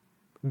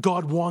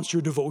 God wants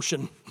your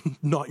devotion,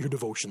 not your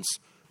devotions.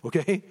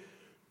 Okay?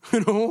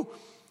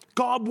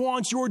 God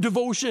wants your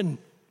devotion,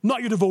 not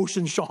your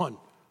devotion, Sean.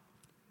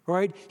 All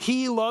right?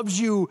 He loves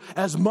you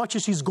as much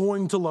as He's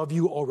going to love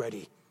you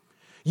already.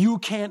 You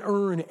can't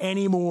earn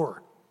any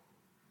more.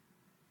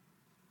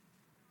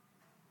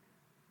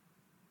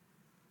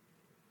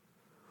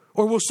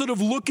 Or we'll sort of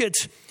look at,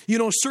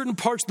 certain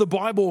parts of the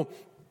Bible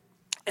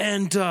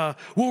and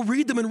we'll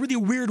read them in really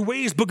weird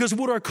ways because of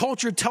what our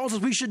culture tells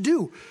us we should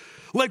do.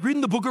 Like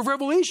reading the book of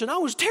Revelation. I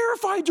was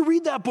terrified to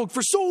read that book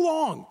for so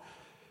long.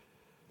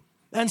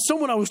 And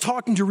someone I was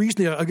talking to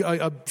recently,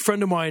 a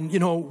friend of mine,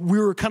 we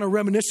were kind of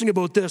reminiscing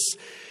about this.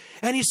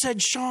 And he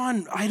said,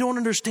 Sean, I don't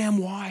understand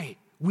why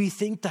we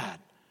think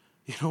that.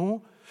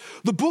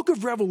 The book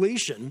of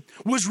Revelation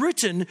was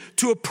written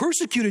to a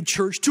persecuted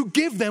church to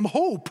give them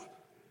hope.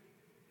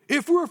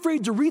 If we're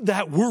afraid to read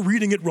that, we're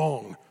reading it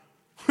wrong.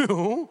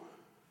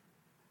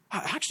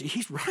 Actually,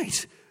 he's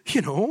right,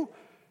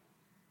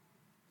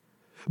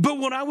 But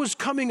when I was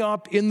coming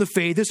up in the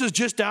faith, this is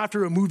just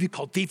after a movie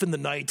called Thief in the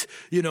Night,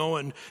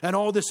 and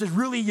all this is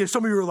really,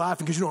 some of you are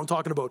laughing because you know what I'm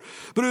talking about.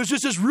 But it was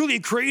just this really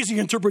crazy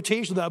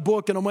interpretation of that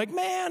book. And I'm like,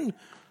 man,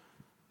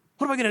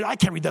 what am I going to do? I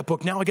can't read that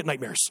book now. I get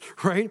nightmares,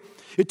 right?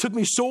 It took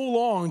me so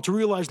long to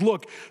realize,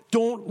 look,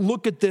 don't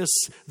look at this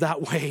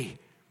that way.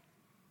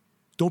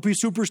 Don't be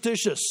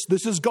superstitious.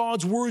 This is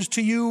God's words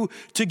to you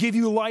to give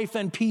you life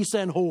and peace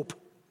and hope.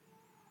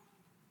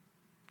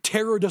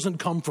 Terror doesn't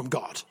come from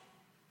God.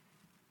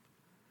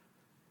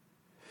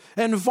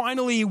 And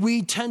finally,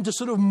 we tend to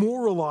sort of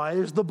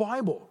moralize the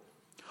Bible,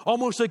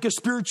 almost like a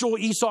spiritual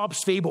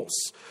Aesop's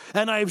fables.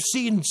 And I've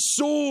seen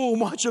so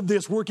much of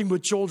this working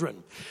with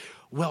children.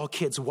 Well,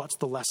 kids, what's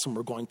the lesson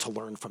we're going to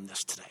learn from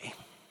this today?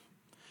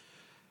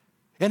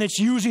 And it's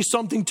usually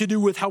something to do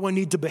with how I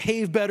need to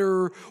behave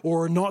better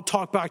or not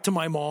talk back to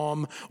my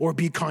mom or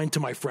be kind to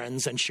my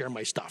friends and share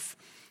my stuff,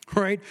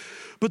 right?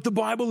 But the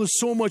Bible is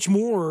so much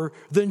more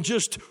than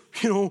just,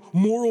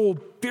 moral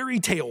fairy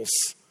tales.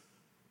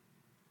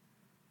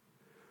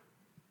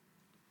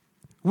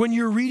 When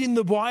you're reading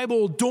the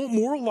Bible, don't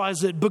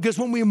moralize it, because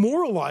when we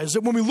moralize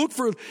it, when we look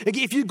for,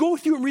 if you go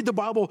through and read the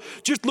Bible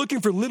just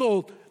looking for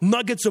little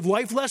nuggets of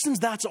life lessons,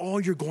 that's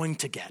all you're going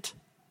to get.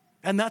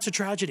 And that's a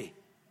tragedy.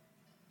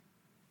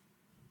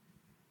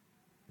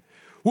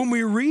 When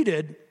we read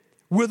it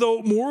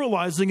without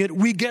moralizing it,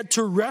 we get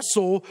to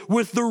wrestle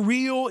with the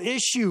real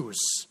issues.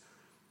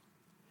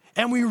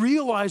 And we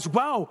realize,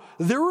 wow,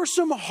 there are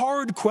some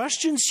hard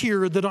questions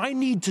here that I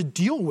need to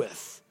deal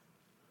with.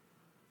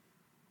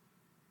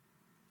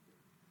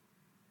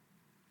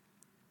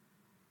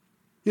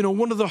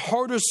 One of the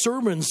hardest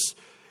sermons,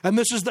 and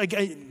this is a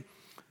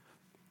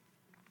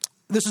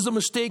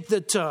mistake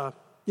that,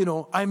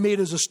 I made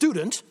as a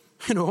student,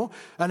 and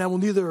I will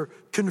neither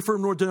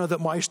confirm nor deny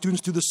that my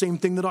students do the same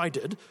thing that I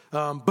did,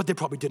 but they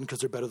probably didn't because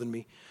they're better than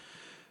me.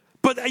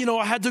 But,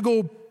 I had to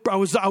go, I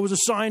was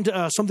assigned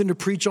something to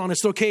preach on. I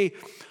said, okay,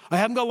 I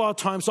haven't got a lot of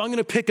time, so I'm going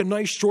to pick a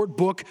nice short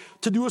book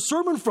to do a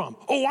sermon from.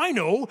 Oh, I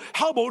know.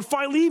 How about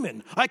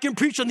Philemon? I can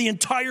preach on the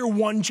entire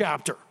one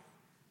chapter.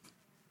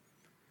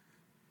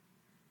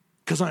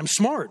 Because I'm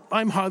smart.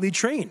 I'm highly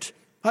trained.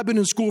 I've been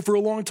in school for a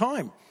long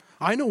time.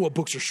 I know what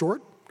books are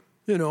short,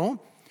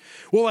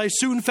 Well, I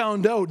soon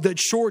found out that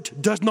short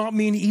does not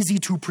mean easy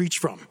to preach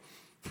from,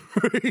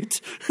 right?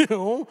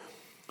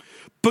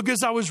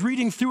 Because I was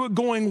reading through it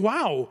going,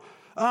 wow,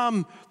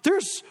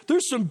 there's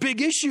some big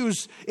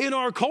issues in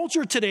our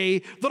culture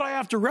today that I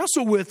have to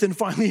wrestle with in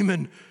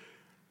Philemon.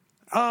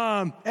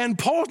 And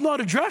Paul's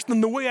not addressed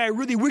them the way I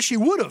really wish he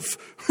would have,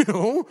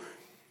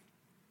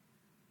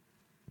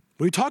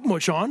 What are you talking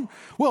about, Sean?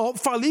 Well,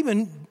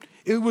 Philemon,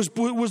 it was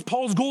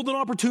Paul's golden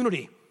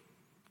opportunity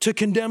to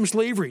condemn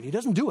slavery. He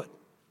doesn't do it.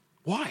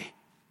 Why?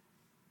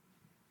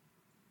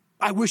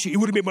 I wish it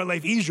would have made my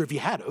life easier if he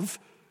had of,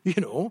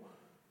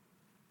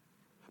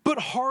 But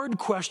hard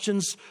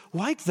questions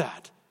like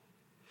that.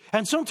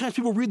 And sometimes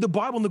people read the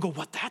Bible and they go,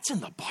 what, that's in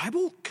the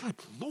Bible? Good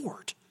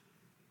Lord.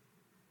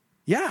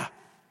 Yeah,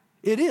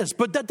 it is.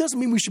 But that doesn't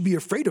mean we should be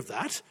afraid of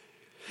that.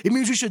 It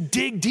means we should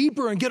dig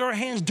deeper and get our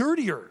hands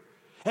dirtier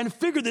and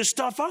figure this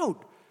stuff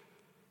out.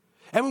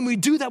 And when we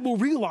do that, we'll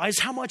realize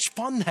how much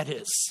fun that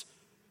is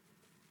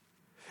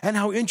and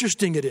how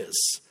interesting it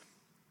is.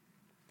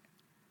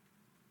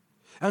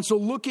 And so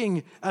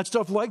looking at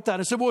stuff like that,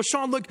 I said, well,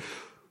 Sean, look,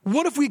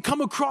 what if we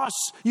come across,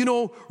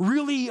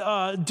 really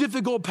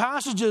difficult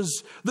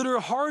passages that are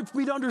hard for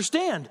me to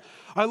understand?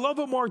 I love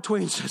what Mark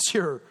Twain says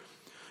here.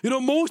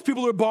 Most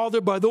people are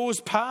bothered by those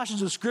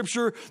passages of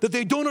Scripture that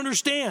they don't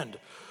understand.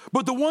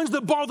 But the ones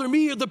that bother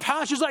me are the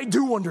passages I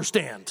do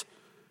understand.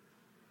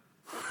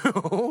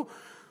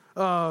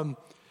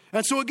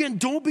 And so again,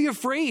 don't be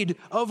afraid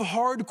of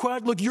hard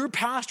questions. Look, your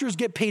pastors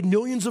get paid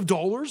millions of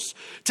dollars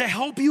to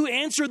help you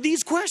answer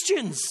these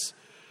questions.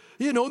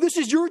 This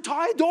is your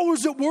tithe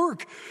dollars at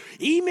work.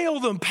 Email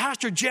them,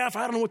 Pastor Jeff,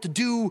 I don't know what to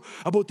do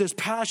about this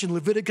passage in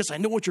Leviticus. I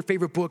know it's your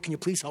favorite book. Can you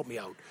please help me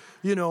out?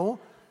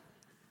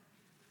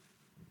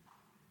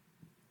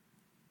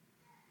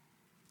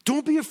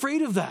 Don't be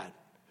afraid of that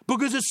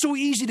because it's so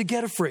easy to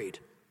get afraid.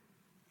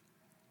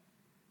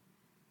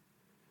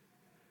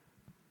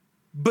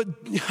 But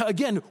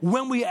again,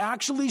 when we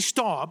actually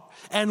stop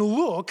and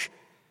look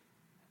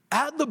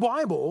at the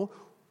Bible,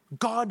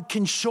 God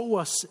can show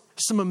us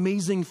some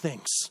amazing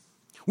things.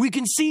 We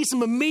can see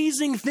some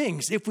amazing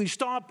things if we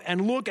stop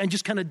and look and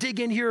just kind of dig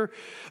in here.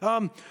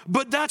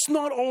 But that's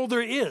not all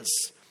there is.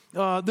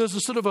 There's a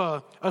sort of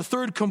a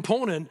third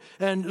component.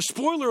 And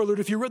spoiler alert,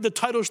 if you read the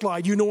title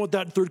slide, you know what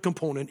that third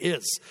component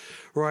is,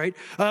 right?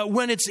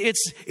 When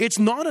it's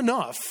not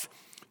enough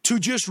to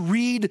just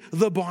read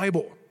the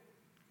Bible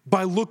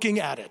by looking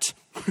at it,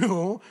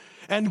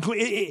 and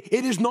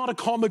it is not a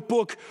comic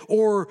book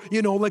or,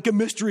 like a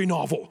mystery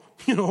novel,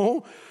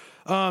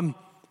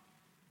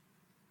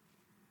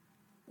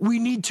 We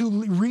need to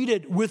read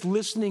it with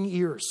listening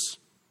ears.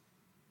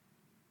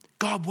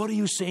 God, what are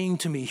you saying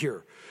to me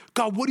here?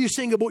 God, what are you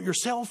saying about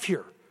yourself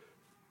here?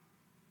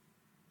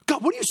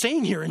 God, what are you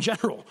saying here in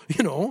general?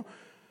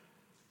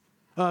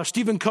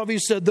 Stephen Covey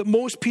said that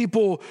most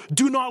people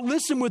do not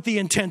listen with the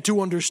intent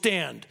to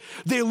understand.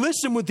 They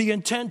listen with the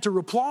intent to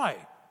reply.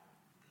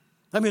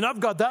 I mean, I've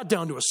got that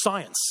down to a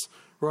science,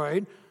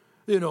 right?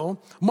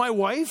 My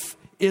wife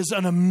is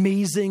an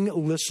amazing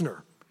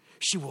listener.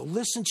 She will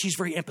listen. She's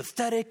very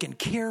empathetic and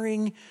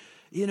caring,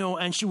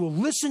 and she will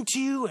listen to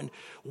you and,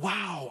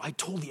 wow, I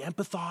totally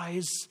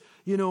empathize,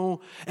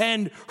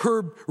 and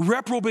her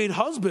reprobate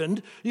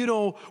husband,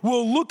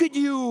 will look at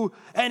you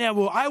and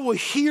I will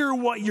hear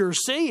what you're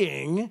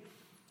saying,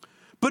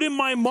 but in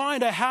my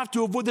mind, I have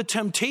to avoid the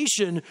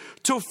temptation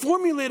to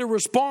formulate a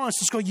response.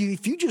 Just go,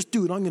 if you just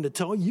do it, I'm going to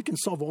tell you, you can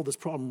solve all this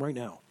problem right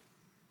now.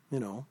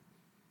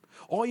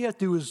 All you have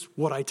to do is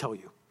what I tell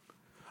you.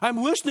 I'm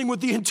listening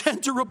with the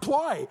intent to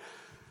reply.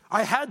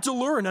 I had to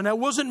learn, and I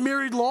wasn't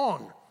married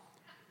long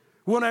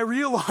when I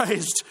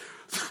realized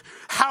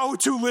how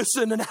to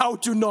listen and how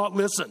to not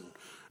listen,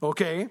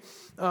 okay?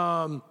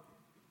 And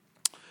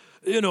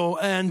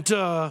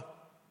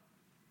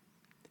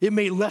it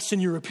may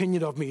lessen your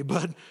opinion of me,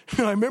 but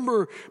I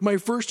remember my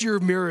first year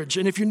of marriage,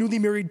 and if you're newly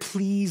married,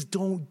 please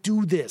don't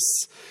do this.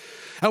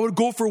 I would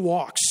go for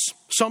walks,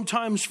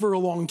 sometimes for a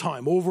long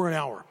time, over an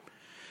hour.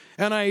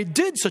 And I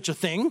did such a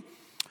thing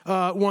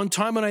one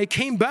time, and I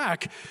came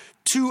back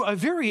to a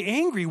very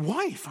angry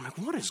wife. I'm like,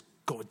 what is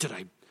going,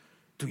 did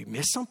we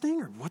miss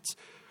something? Or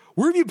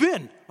where have you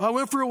been? I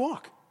went for a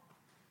walk.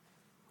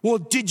 Well,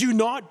 did you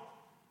not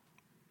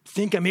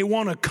think I may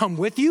want to come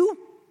with you?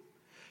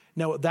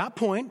 Now, at that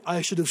point,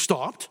 I should have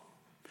stopped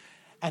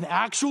and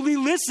actually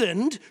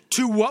listened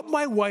to what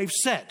my wife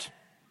said.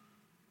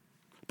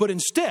 But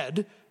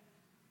instead,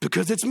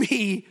 because it's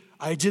me,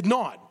 I did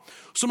not.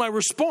 So my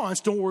response,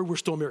 don't worry, we're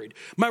still married.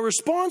 My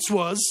response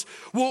was,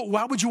 well,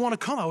 why would you want to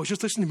come? I was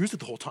just listening to music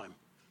the whole time.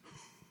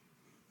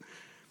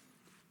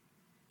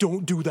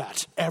 Don't do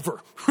that,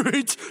 ever,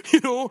 right?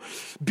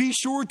 Be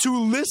sure to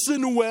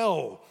listen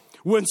well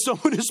when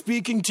someone is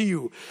speaking to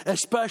you,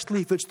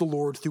 especially if it's the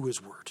Lord through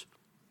His Word.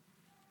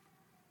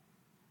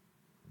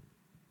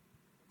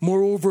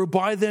 Moreover,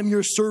 by them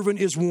your servant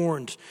is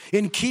warned.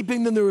 In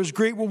keeping them there is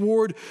great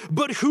reward,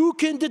 but who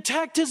can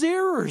detect his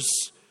errors?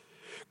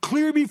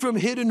 Clear me from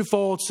hidden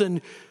faults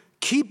and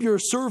keep your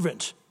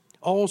servant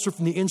also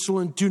from the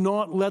insolent. Do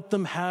not let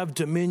them have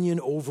dominion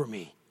over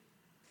me.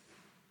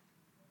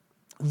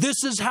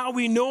 This is how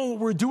we know what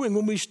we're doing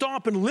when we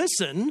stop and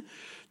listen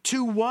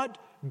to what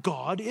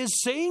God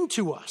is saying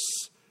to us.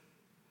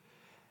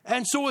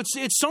 And so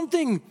it's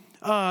something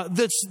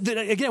that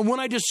again, when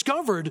I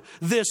discovered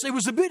this, I thought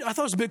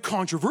it was a bit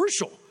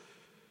controversial.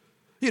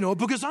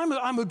 Because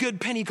I'm a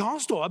good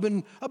Pentecostal. I've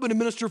been a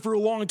minister for a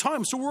long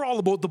time, so we're all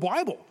about the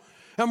Bible.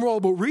 And we're all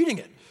about reading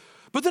it.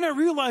 But then I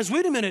realized,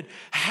 wait a minute,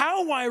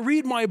 how I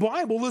read my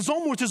Bible is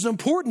almost as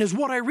important as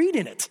what I read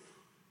in it.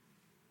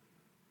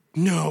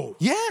 No.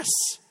 Yes.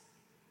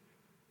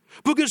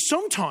 Because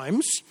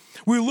sometimes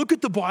we look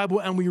at the Bible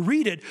and we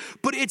read it,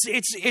 but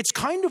it's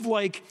kind of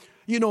like,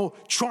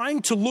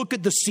 trying to look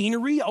at the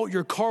scenery out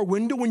your car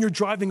window when you're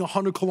driving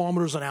 100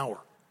 kilometers an hour.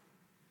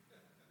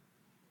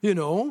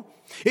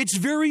 It's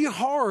very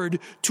hard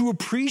to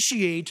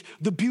appreciate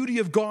the beauty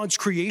of God's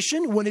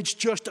creation when it's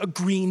just a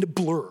green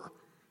blur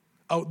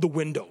out the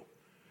window.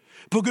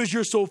 Because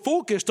you're so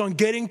focused on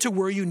getting to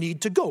where you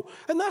need to go.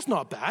 And that's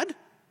not bad.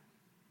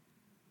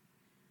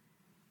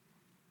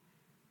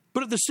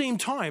 But at the same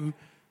time,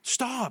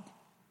 stop.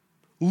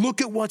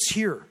 Look at what's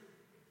here.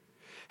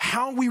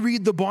 How we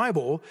read the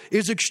Bible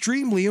is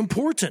extremely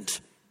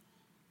important.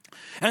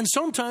 And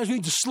sometimes we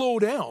need to slow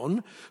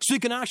down so we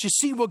can actually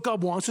see what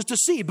God wants us to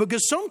see.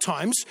 Because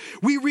sometimes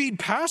we read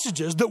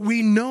passages that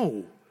we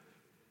know,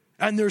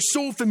 and they're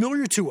so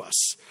familiar to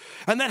us.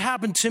 And that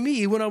happened to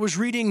me when I was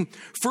reading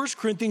 1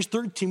 Corinthians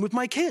 13 with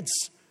my kids.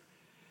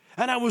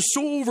 And I was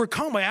so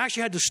overcome, I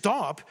actually had to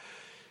stop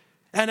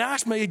and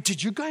ask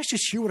did you guys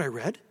just hear what I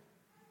read?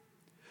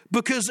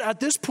 Because at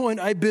this point,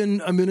 I'd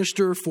been a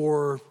minister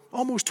for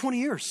almost 20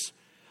 years.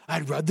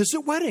 I'd read this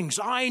at weddings.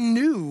 I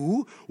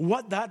knew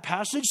what that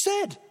passage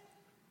said.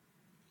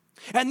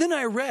 And then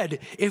I read,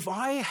 if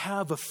I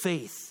have a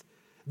faith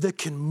that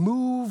can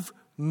move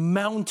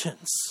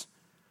mountains,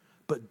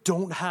 but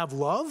don't have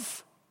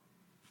love,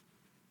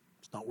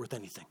 it's not worth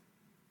anything.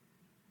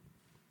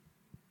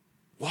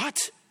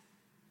 What?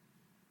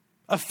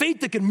 A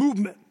faith that can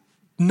move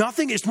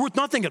nothing is worth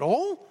nothing at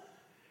all?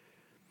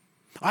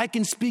 I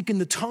can speak in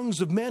the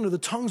tongues of men or the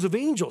tongues of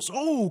angels.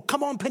 Oh,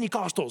 come on,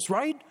 Pentecostals,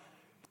 right?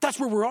 That's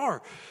where we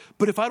are.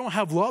 But if I don't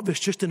have love, it's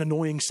just an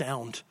annoying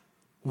sound.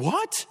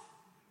 What?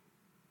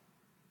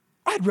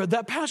 I'd read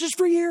that passage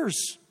for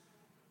years,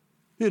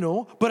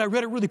 but I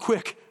read it really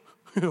quick,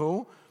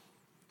 to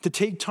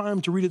take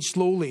time to read it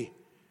slowly.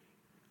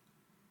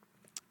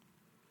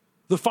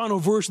 The final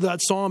verse of that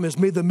psalm is,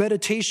 may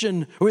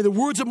the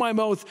words of my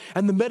mouth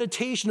and the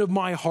meditation of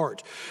my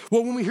heart.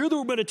 Well, when we hear the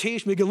word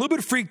meditation, we get a little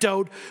bit freaked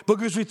out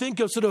because we think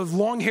of sort of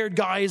long-haired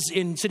guys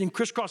sitting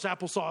crisscross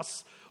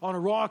applesauce on a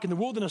rock in the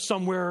wilderness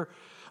somewhere.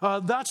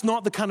 That's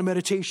not the kind of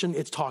meditation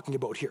it's talking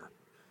about here,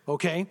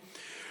 okay?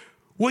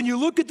 When you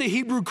look at the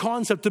Hebrew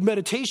concept of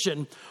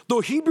meditation,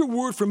 the Hebrew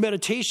word for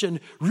meditation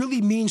really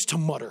means to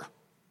mutter,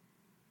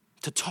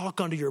 to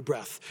talk under your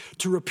breath,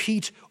 to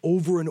repeat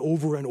over and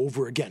over and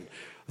over again.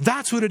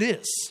 That's what it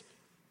is.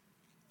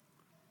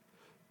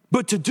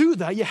 But to do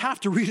that, you have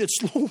to read it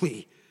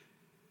slowly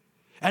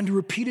and to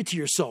repeat it to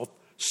yourself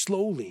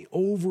slowly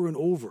over and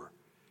over.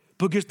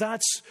 Because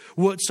that's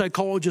what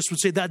psychologists would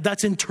say,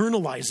 that's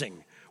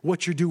internalizing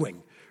what you're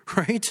doing,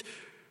 right?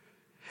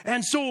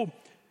 And so,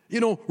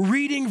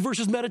 reading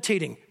versus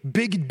meditating,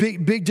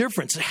 big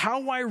difference.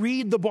 How I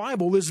read the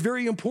Bible is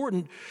very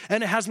important,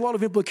 and it has a lot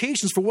of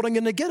implications for what I'm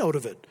going to get out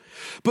of it.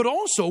 But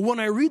also, when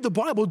I read the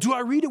Bible, do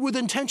I read it with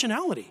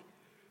intentionality?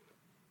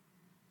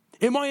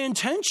 Am I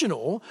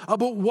intentional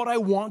about what I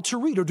want to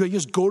read? Or do I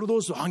just go to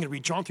those, I'm going to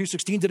read John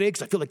 3:16 today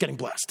because I feel like getting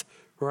blessed,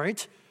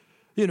 right?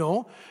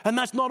 And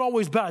that's not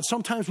always bad.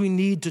 Sometimes we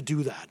need to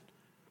do that.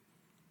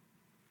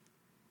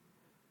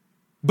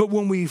 But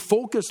when we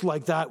focus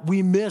like that,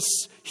 we miss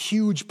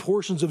huge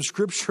portions of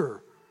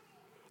Scripture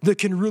that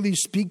can really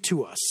speak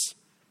to us.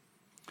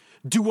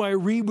 Do I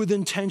read with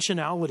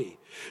intentionality?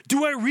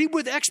 Do I read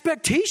with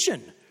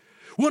expectation?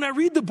 When I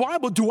read the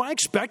Bible, do I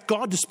expect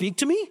God to speak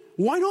to me?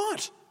 Why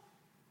not?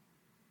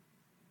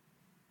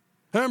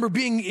 I remember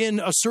being in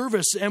a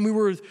service and we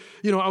were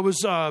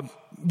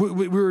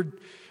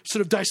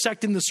sort of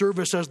dissecting the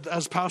service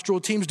as pastoral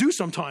teams do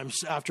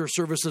sometimes after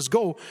services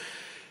go.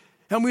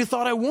 And we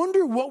thought, I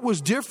wonder what was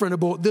different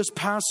about this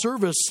past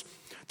service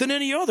than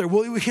any other.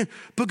 Well,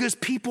 because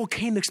people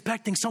came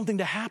expecting something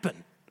to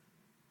happen.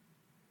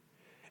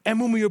 And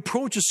when we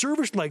approach a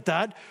service like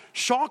that,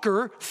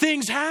 shocker,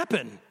 things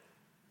happen,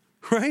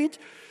 right?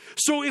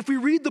 So if we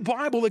read the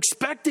Bible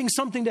expecting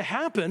something to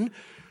happen,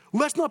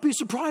 let's not be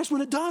surprised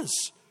when it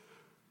does.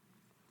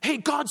 Hey,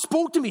 God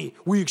spoke to me.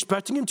 Were you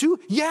expecting him to?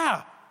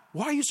 Yeah.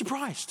 Why are you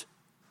surprised?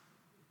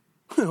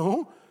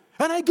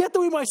 And I get that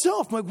way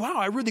myself. I'm like, wow,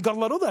 I really got a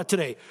lot of that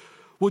today.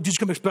 Well, did you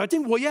come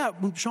expecting? Well, yeah,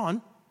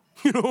 Sean.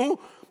 My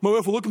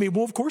wife will look at me.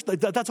 Well, of course,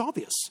 that's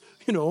obvious.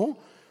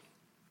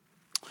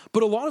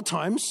 But a lot of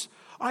times,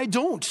 I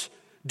don't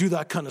do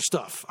that kind of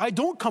stuff. I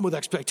don't come with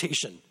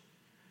expectation.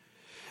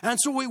 And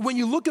so when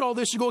you look at all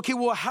this, you go, okay,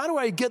 well, how do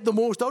I get the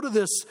most out of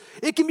this?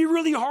 It can be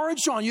really hard,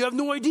 Sean. You have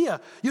no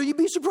idea. You'd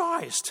be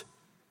surprised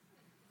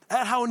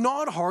at how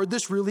not hard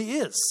this really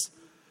is.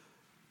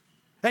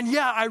 And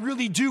yeah, I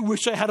really do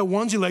wish I had a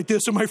onesie like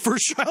this when my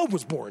first child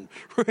was born,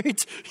 right?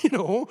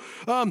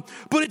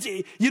 But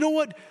you know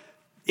what?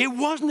 It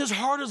wasn't as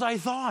hard as I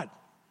thought.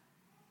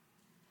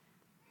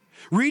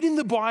 Reading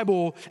the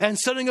Bible and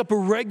setting up a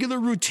regular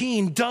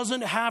routine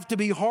doesn't have to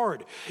be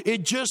hard.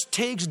 It just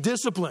takes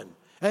discipline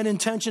and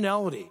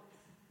intentionality.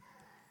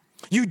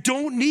 You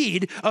don't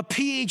need a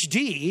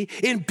PhD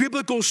in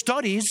biblical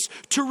studies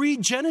to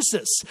read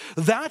Genesis.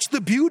 That's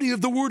the beauty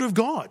of the Word of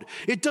God.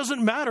 It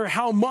doesn't matter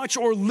how much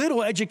or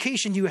little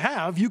education you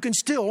have, you can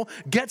still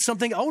get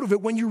something out of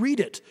it when you read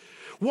it.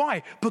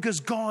 Why? Because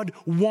God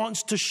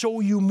wants to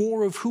show you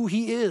more of who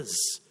He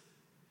is.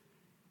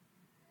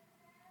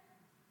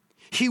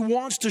 He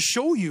wants to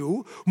show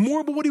you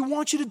more about what He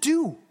wants you to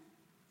do.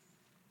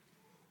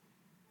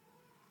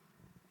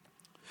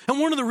 And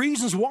one of the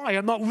reasons why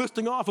I'm not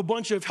listing off a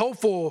bunch of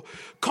helpful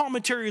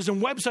commentaries and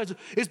websites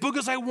is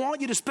because I want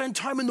you to spend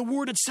time in the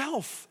Word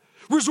itself.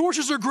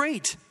 Resources are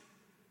great.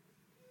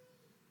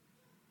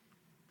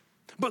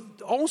 But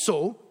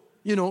also,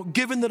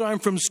 given that I'm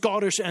from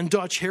Scottish and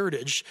Dutch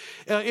heritage,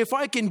 if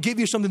I can give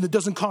you something that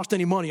doesn't cost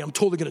any money, I'm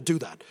totally going to do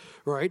that,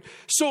 right?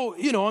 So,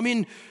 you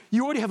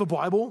already have a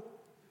Bible.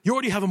 You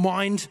already have a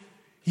mind.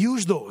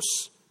 Use those.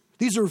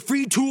 These are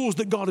free tools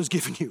that God has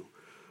given you,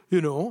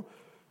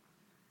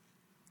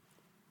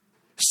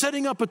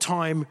 Setting up a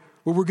time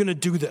where we're going to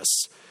do this.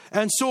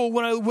 And so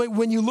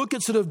when you look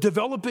at sort of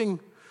developing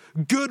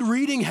good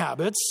reading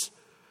habits,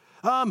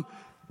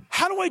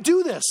 how do I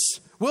do this?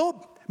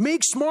 Well,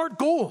 make SMART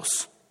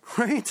goals,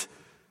 right?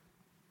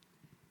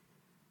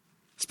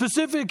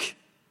 Specific,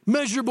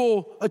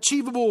 measurable,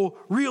 achievable,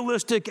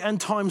 realistic,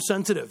 and time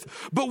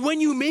sensitive. But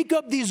when you make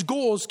up these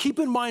goals, keep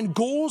in mind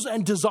goals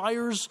and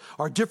desires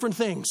are different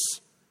things.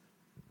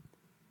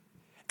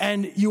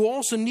 And you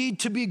also need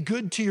to be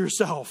good to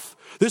yourself.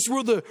 This is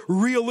where the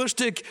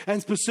realistic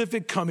and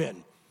specific come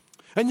in.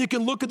 And you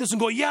can look at this and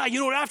go, yeah,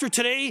 after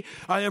today,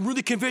 I am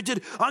really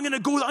convicted. I'm going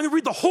to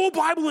read the whole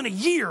Bible in a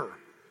year.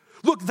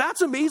 Look,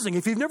 that's amazing.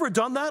 If you've never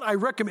done that, I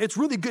recommend, it's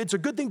really good. It's a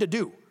good thing to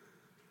do.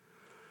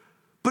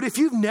 But if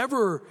you've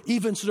never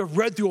even sort of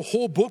read through a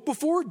whole book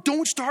before,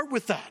 don't start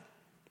with that.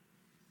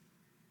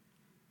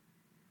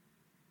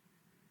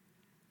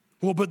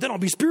 Well, but then I'll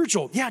be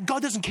spiritual. Yeah,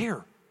 God doesn't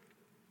care.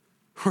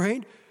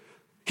 Right?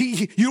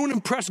 You don't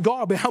impress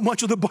God by how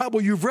much of the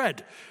Bible you've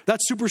read.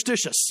 That's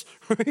superstitious,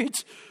 right?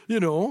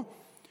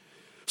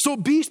 So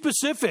be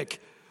specific,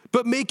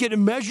 but make it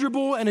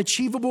measurable and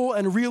achievable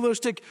and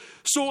realistic.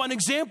 So an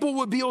example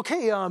would be,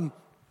 okay, by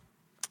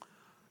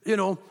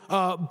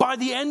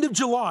the end of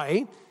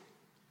July,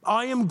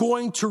 I am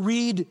going to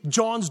read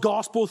John's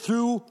gospel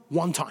through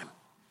one time.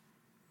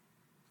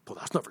 Well,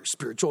 that's not very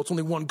spiritual. It's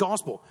only one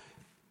gospel.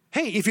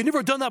 Hey, if you've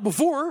never done that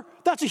before,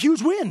 that's a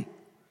huge win.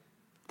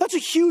 That's a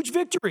huge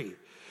victory.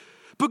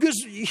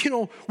 Because,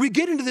 we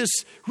get into this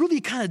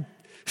really kind of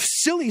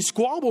silly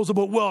squabbles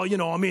about,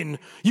 you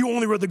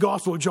only read the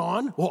Gospel of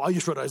John. Well, I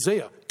just read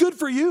Isaiah. Good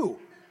for you.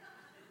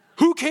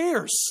 Who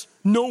cares?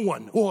 No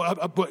one. Well,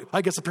 but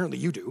I guess apparently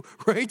you do,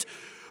 right?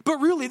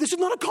 But really, this is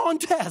not a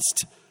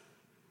contest.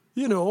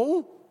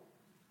 If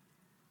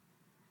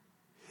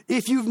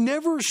you've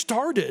never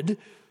started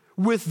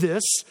with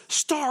this,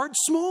 start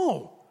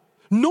small.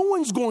 No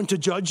one's going to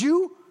judge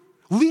you,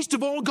 least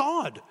of all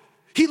God.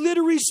 He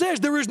literally says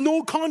there is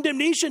no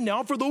condemnation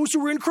now for those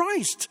who are in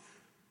Christ.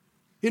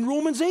 In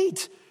Romans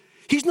 8.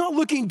 He's not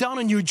looking down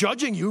on you,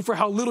 judging you for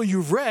how little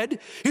you've read.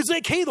 He's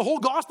like, hey, the whole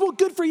gospel,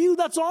 good for you.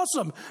 That's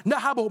awesome. Now,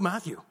 how about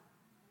Matthew?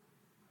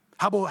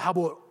 How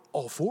about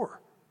all four?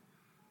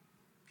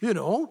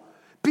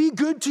 Be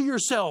good to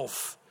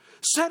yourself.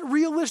 Set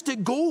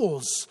realistic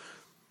goals.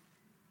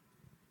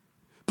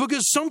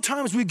 Because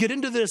sometimes we get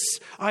into this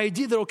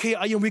idea that, okay,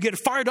 we get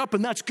fired up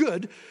and that's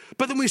good,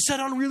 but then we set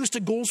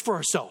unrealistic goals for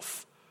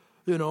ourselves.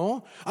 I'm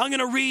going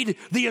to read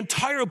the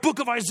entire book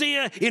of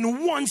Isaiah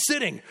in one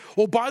sitting.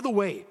 Oh, by the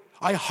way,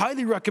 I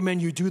highly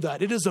recommend you do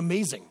that. It is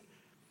amazing.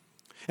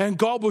 And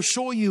God will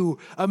show you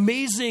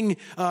amazing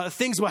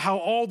things about how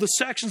all the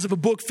sections of a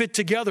book fit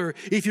together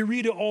if you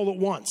read it all at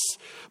once.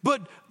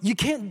 But you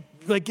can't,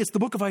 it's the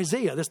book of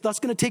Isaiah. That's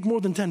going to take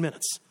more than 10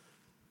 minutes,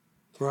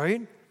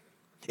 right?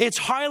 It's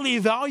highly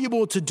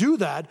valuable to do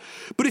that.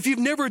 But if you've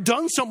never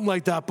done something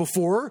like that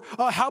before,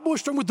 how about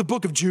starting with the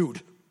book of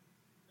Jude?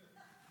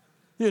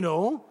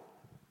 Well,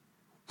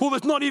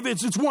 it's not even,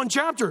 it's one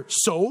chapter.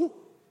 So?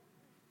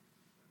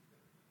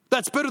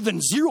 That's better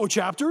than 0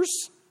 chapters.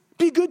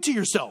 Be good to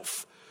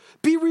yourself.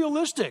 Be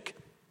realistic.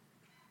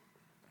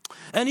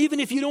 And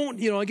even if you don't,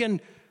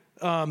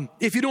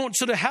 if you don't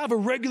sort of have a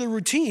regular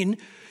routine,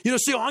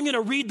 say, I'm going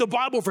to read the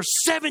Bible for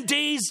 7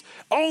 days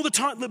all the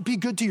time. Be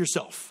good to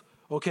yourself.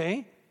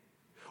 Okay?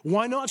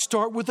 Why not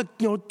start with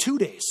 2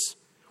 days?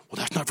 Well,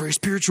 that's not very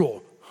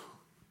spiritual.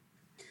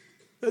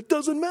 It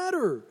doesn't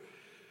matter.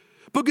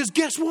 Because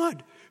guess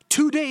what?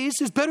 2 days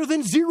is better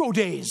than 0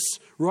 days,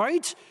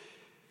 right?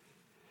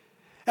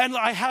 And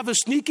I have a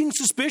sneaking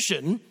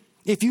suspicion,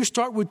 if you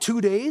start with 2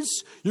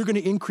 days, you're going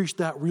to increase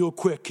that real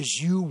quick because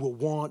you will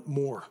want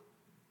more.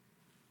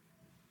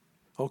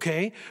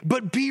 Okay?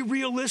 But be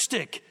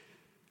realistic.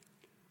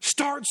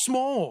 Start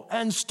small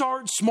and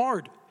start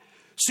smart.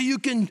 So you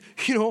can,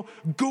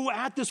 go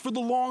at this for the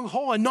long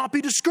haul and not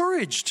be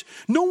discouraged.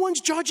 No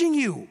one's judging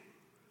you.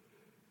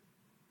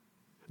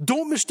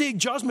 Don't mistake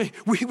judgment.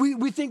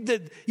 We think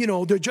that,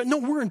 no,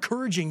 we're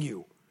encouraging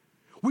you.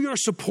 We are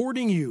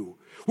supporting you.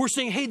 We're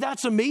saying, hey,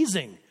 that's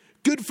amazing.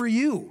 Good for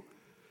you.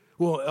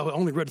 Well, I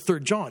only read 3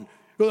 John.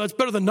 Well, that's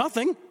better than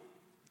nothing.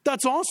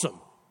 That's awesome.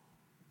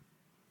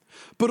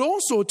 But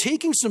also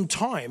taking some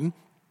time,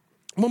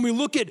 when we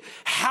look at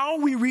how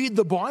we read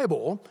the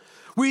Bible,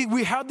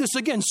 we have this,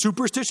 again,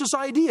 superstitious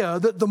idea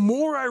that the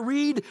more I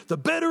read, the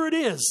better it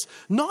is.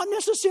 Not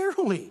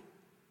necessarily.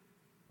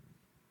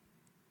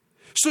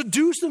 So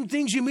do some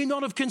things you may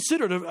not have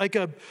considered. Like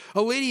a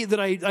lady that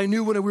I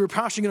knew when we were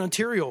pastoring in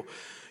Ontario,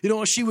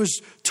 she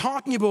was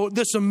talking about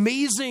this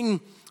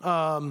amazing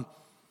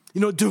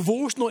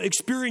devotional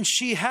experience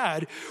she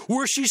had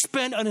where she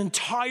spent an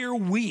entire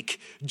week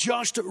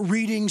just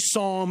reading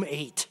Psalm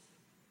 8.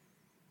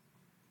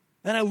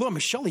 And I love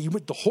Michelle, you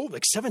went the whole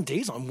 7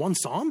 days on one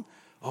Psalm?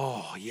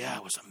 Oh, yeah,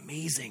 it was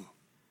amazing.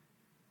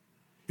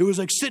 It was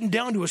like sitting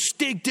down to a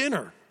steak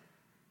dinner.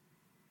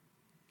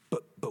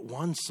 But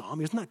one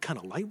Psalm, isn't that kind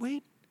of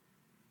lightweight?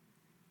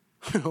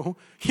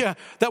 Yeah,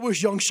 that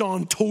was young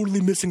Sean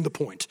totally missing the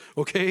point,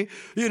 okay?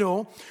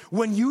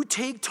 When you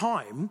take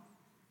time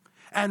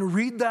and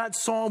read that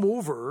Psalm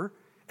over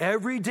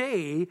every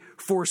day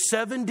for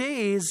 7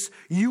 days,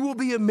 you will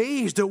be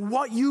amazed at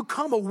what you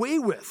come away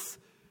with.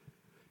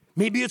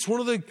 Maybe it's one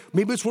of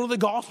the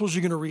Gospels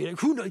you're going to read.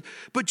 Who knows?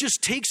 But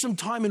just take some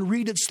time and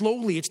read it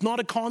slowly. It's not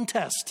a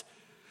contest.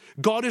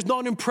 God is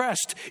not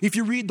impressed if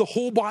you read the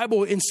whole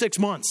Bible in 6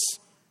 months.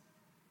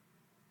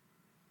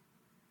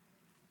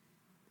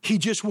 He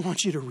just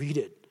wants you to read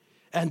it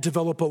and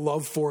develop a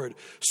love for it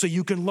so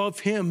you can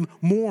love him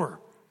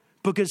more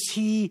because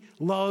he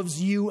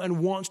loves you and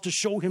wants to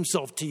show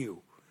himself to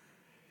you.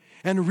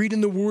 And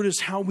reading the word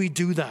is how we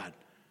do that.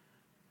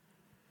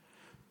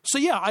 So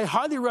yeah, I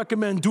highly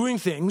recommend doing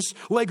things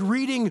like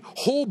reading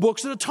whole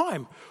books at a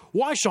time.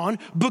 Why, Sean?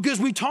 Because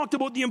we talked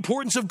about the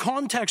importance of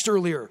context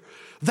earlier.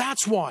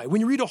 That's why.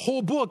 When you read a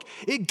whole book,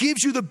 it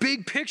gives you the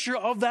big picture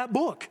of that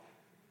book.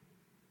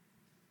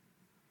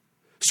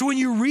 So when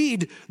you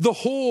read the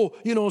whole,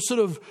 sort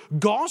of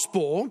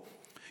gospel,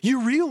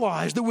 you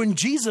realize that when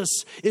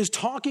Jesus is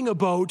talking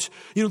about,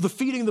 the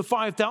feeding of the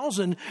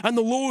 5,000 and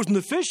the loaves and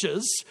the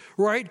fishes,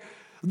 right?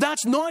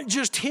 That's not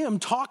just him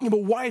talking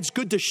about why it's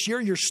good to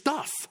share your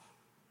stuff.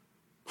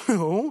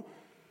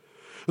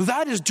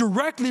 That is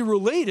directly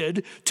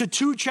related to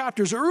 2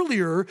 chapters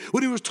earlier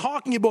when he was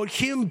talking about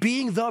him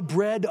being the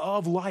bread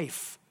of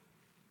life.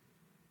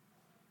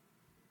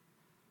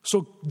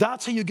 So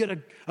that's how you get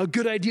a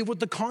good idea of what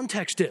the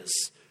context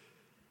is.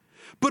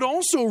 But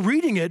also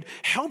reading it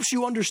helps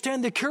you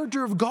understand the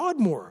character of God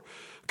more.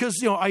 Because,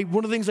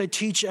 one of the things I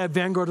teach at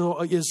Vanguard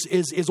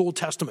is Old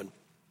Testament.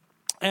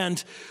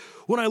 And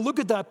when I look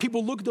at that,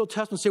 people look at the Old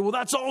Testament and say, well,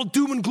 that's all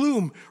doom and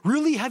gloom.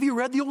 Really? Have you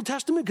read the Old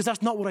Testament? Because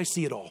that's not what I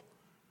see at all.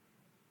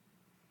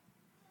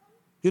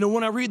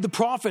 When I read the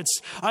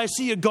prophets, I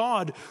see a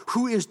God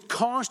who is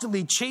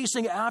constantly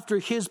chasing after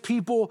his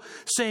people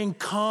saying,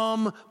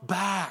 come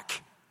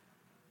back.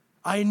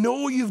 I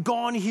know you've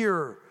gone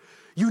here.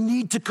 You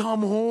need to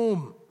come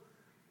home.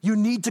 You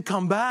need to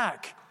come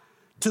back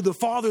to the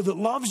Father that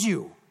loves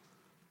you.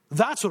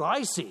 That's what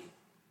I see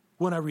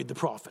when I read the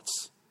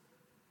prophets.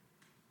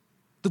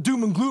 The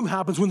doom and gloom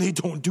happens when they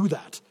don't do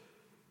that.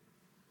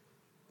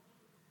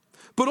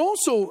 But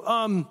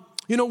also,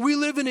 we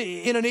live in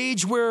an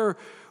age where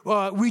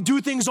we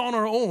do things on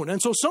our own.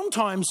 And so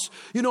sometimes,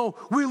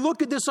 we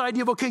look at this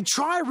idea of, okay,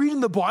 try reading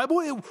the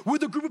Bible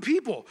with a group of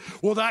people.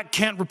 Well, that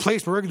can't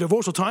replace my regular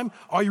devotional time.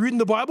 Are you reading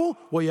the Bible?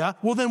 Well, yeah.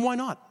 Well, then why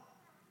not?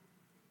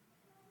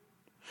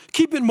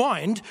 Keep in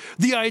mind,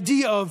 the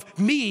idea of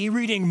me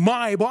reading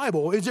my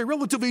Bible is a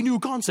relatively new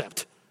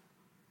concept.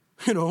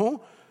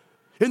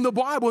 In the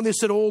Bible, when they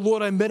said, oh,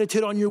 Lord, I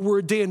meditate on your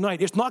word day and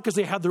night, it's not because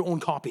they had their own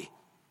copy,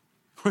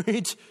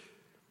 right?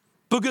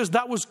 Because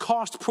that was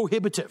cost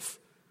prohibitive.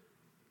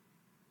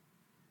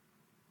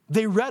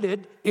 They read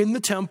it in the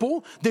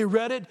temple, they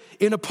read it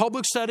in a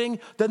public setting,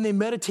 then they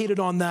meditated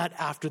on that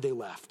after they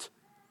left.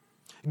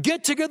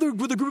 Get together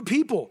with a group of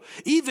people,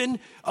 even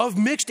of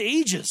mixed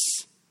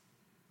ages.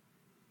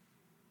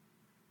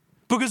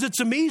 Because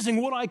it's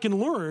amazing what I can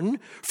learn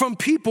from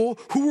people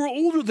who are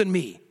older than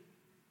me.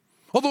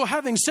 Although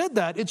having said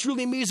that, it's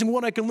really amazing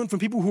what I can learn from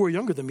people who are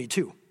younger than me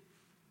too.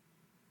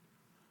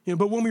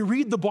 But when we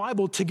read the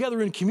Bible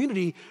together in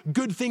community,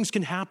 good things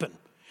can happen.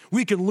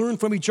 We can learn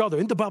from each other.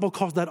 And the Bible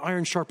calls that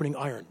iron sharpening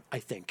iron, I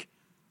think.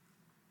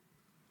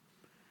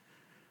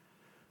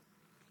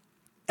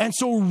 And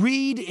so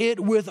read it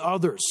with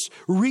others.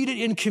 Read it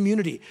in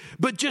community.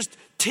 But just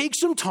take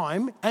some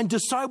time and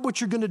decide what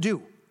you're going to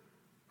do,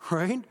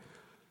 right?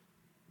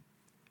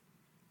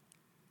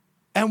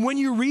 And when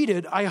you read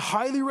it, I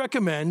highly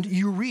recommend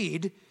you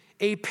read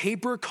a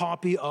paper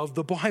copy of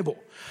the Bible.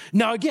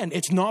 Now, again,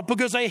 it's not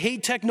because I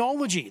hate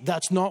technology.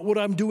 That's not what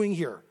I'm doing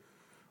here,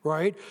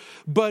 right?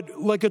 But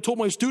like I told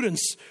my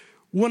students,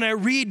 when I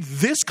read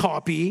this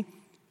copy,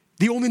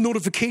 the only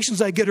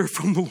notifications I get are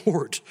from the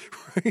Lord,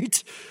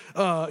 right?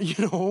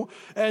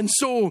 And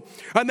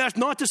that's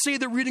not to say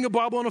that reading a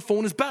Bible on a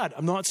phone is bad.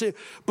 I'm not saying,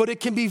 but it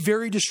can be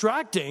very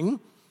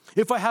distracting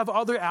if I have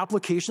other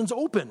applications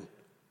open.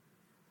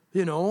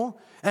 you know?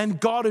 And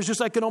God is just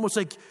like almost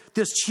like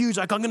this huge,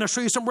 like, I'm going to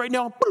show you something right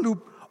now.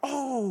 Bloop.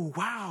 Oh,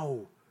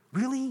 wow.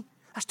 Really?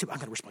 That's too, I'm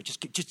going to respond.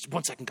 Just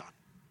 1 second, God.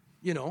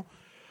 You know?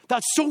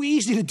 That's so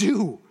easy to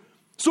do.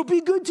 So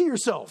be good to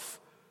yourself.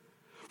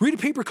 Read a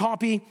paper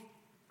copy.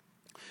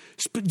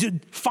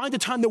 Find a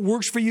time that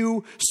works for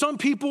you. Some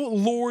people,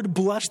 Lord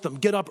bless them,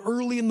 get up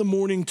early in the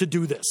morning to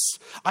do this.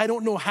 I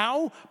don't know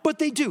how, but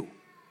they do,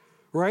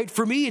 right?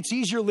 For me, it's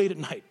easier late at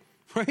night,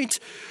 right?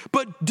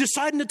 But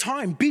decide on a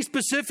time. Be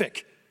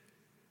specific.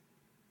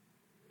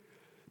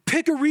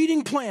 Pick a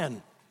reading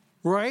plan,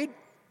 right?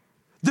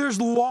 There's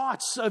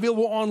lots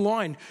available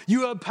online.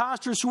 You have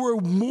pastors who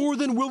are more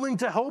than willing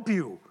to help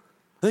you.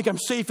 I think I'm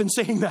safe in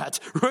saying that,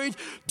 right?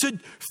 To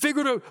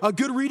figure out a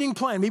good reading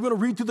plan. Maybe you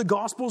want to read through the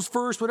Gospels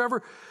first,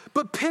 whatever.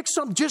 But pick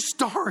some, just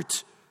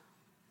start.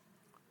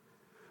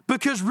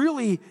 Because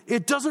really,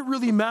 it doesn't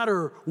really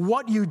matter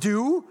what you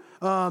do.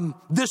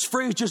 This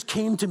phrase just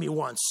came to me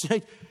once.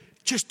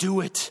 Just do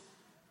it,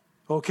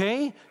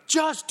 okay?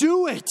 Just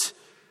do it.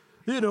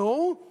 You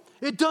know,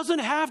 it doesn't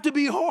have to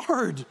be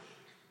hard.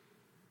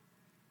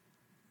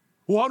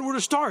 Well, where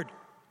to start?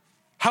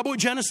 How about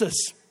Genesis?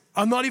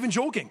 I'm not even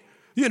joking.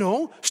 You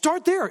know,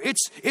 start there.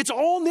 It's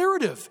all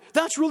narrative.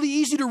 That's really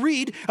easy to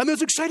read, and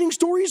there's exciting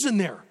stories in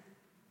there.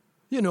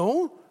 You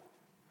know,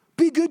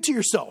 be good to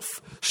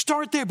yourself.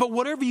 Start there, but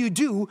whatever you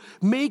do,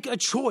 make a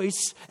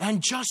choice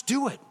and just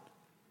do it.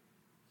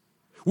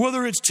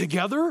 Whether it's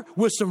together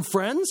with some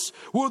friends,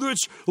 whether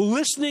it's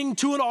listening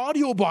to an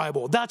audio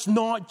Bible, that's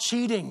not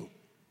cheating.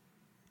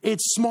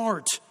 It's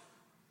smart.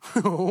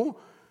 You know,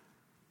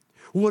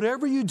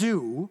 whatever you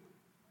do,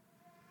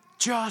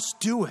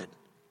 just do it.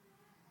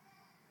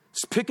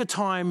 Pick a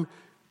time,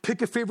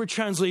 pick a favorite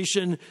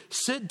translation,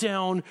 sit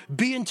down,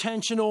 be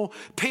intentional,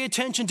 pay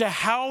attention to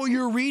how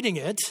you're reading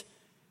it,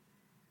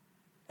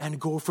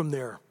 and go from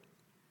there.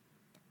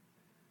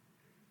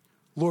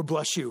 Lord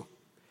bless you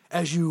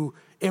as you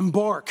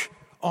embark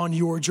on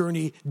your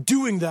journey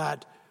doing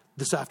that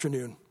this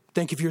afternoon.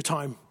 Thank you for your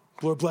time.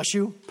 Lord bless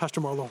you.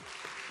 Pastor Marlowe.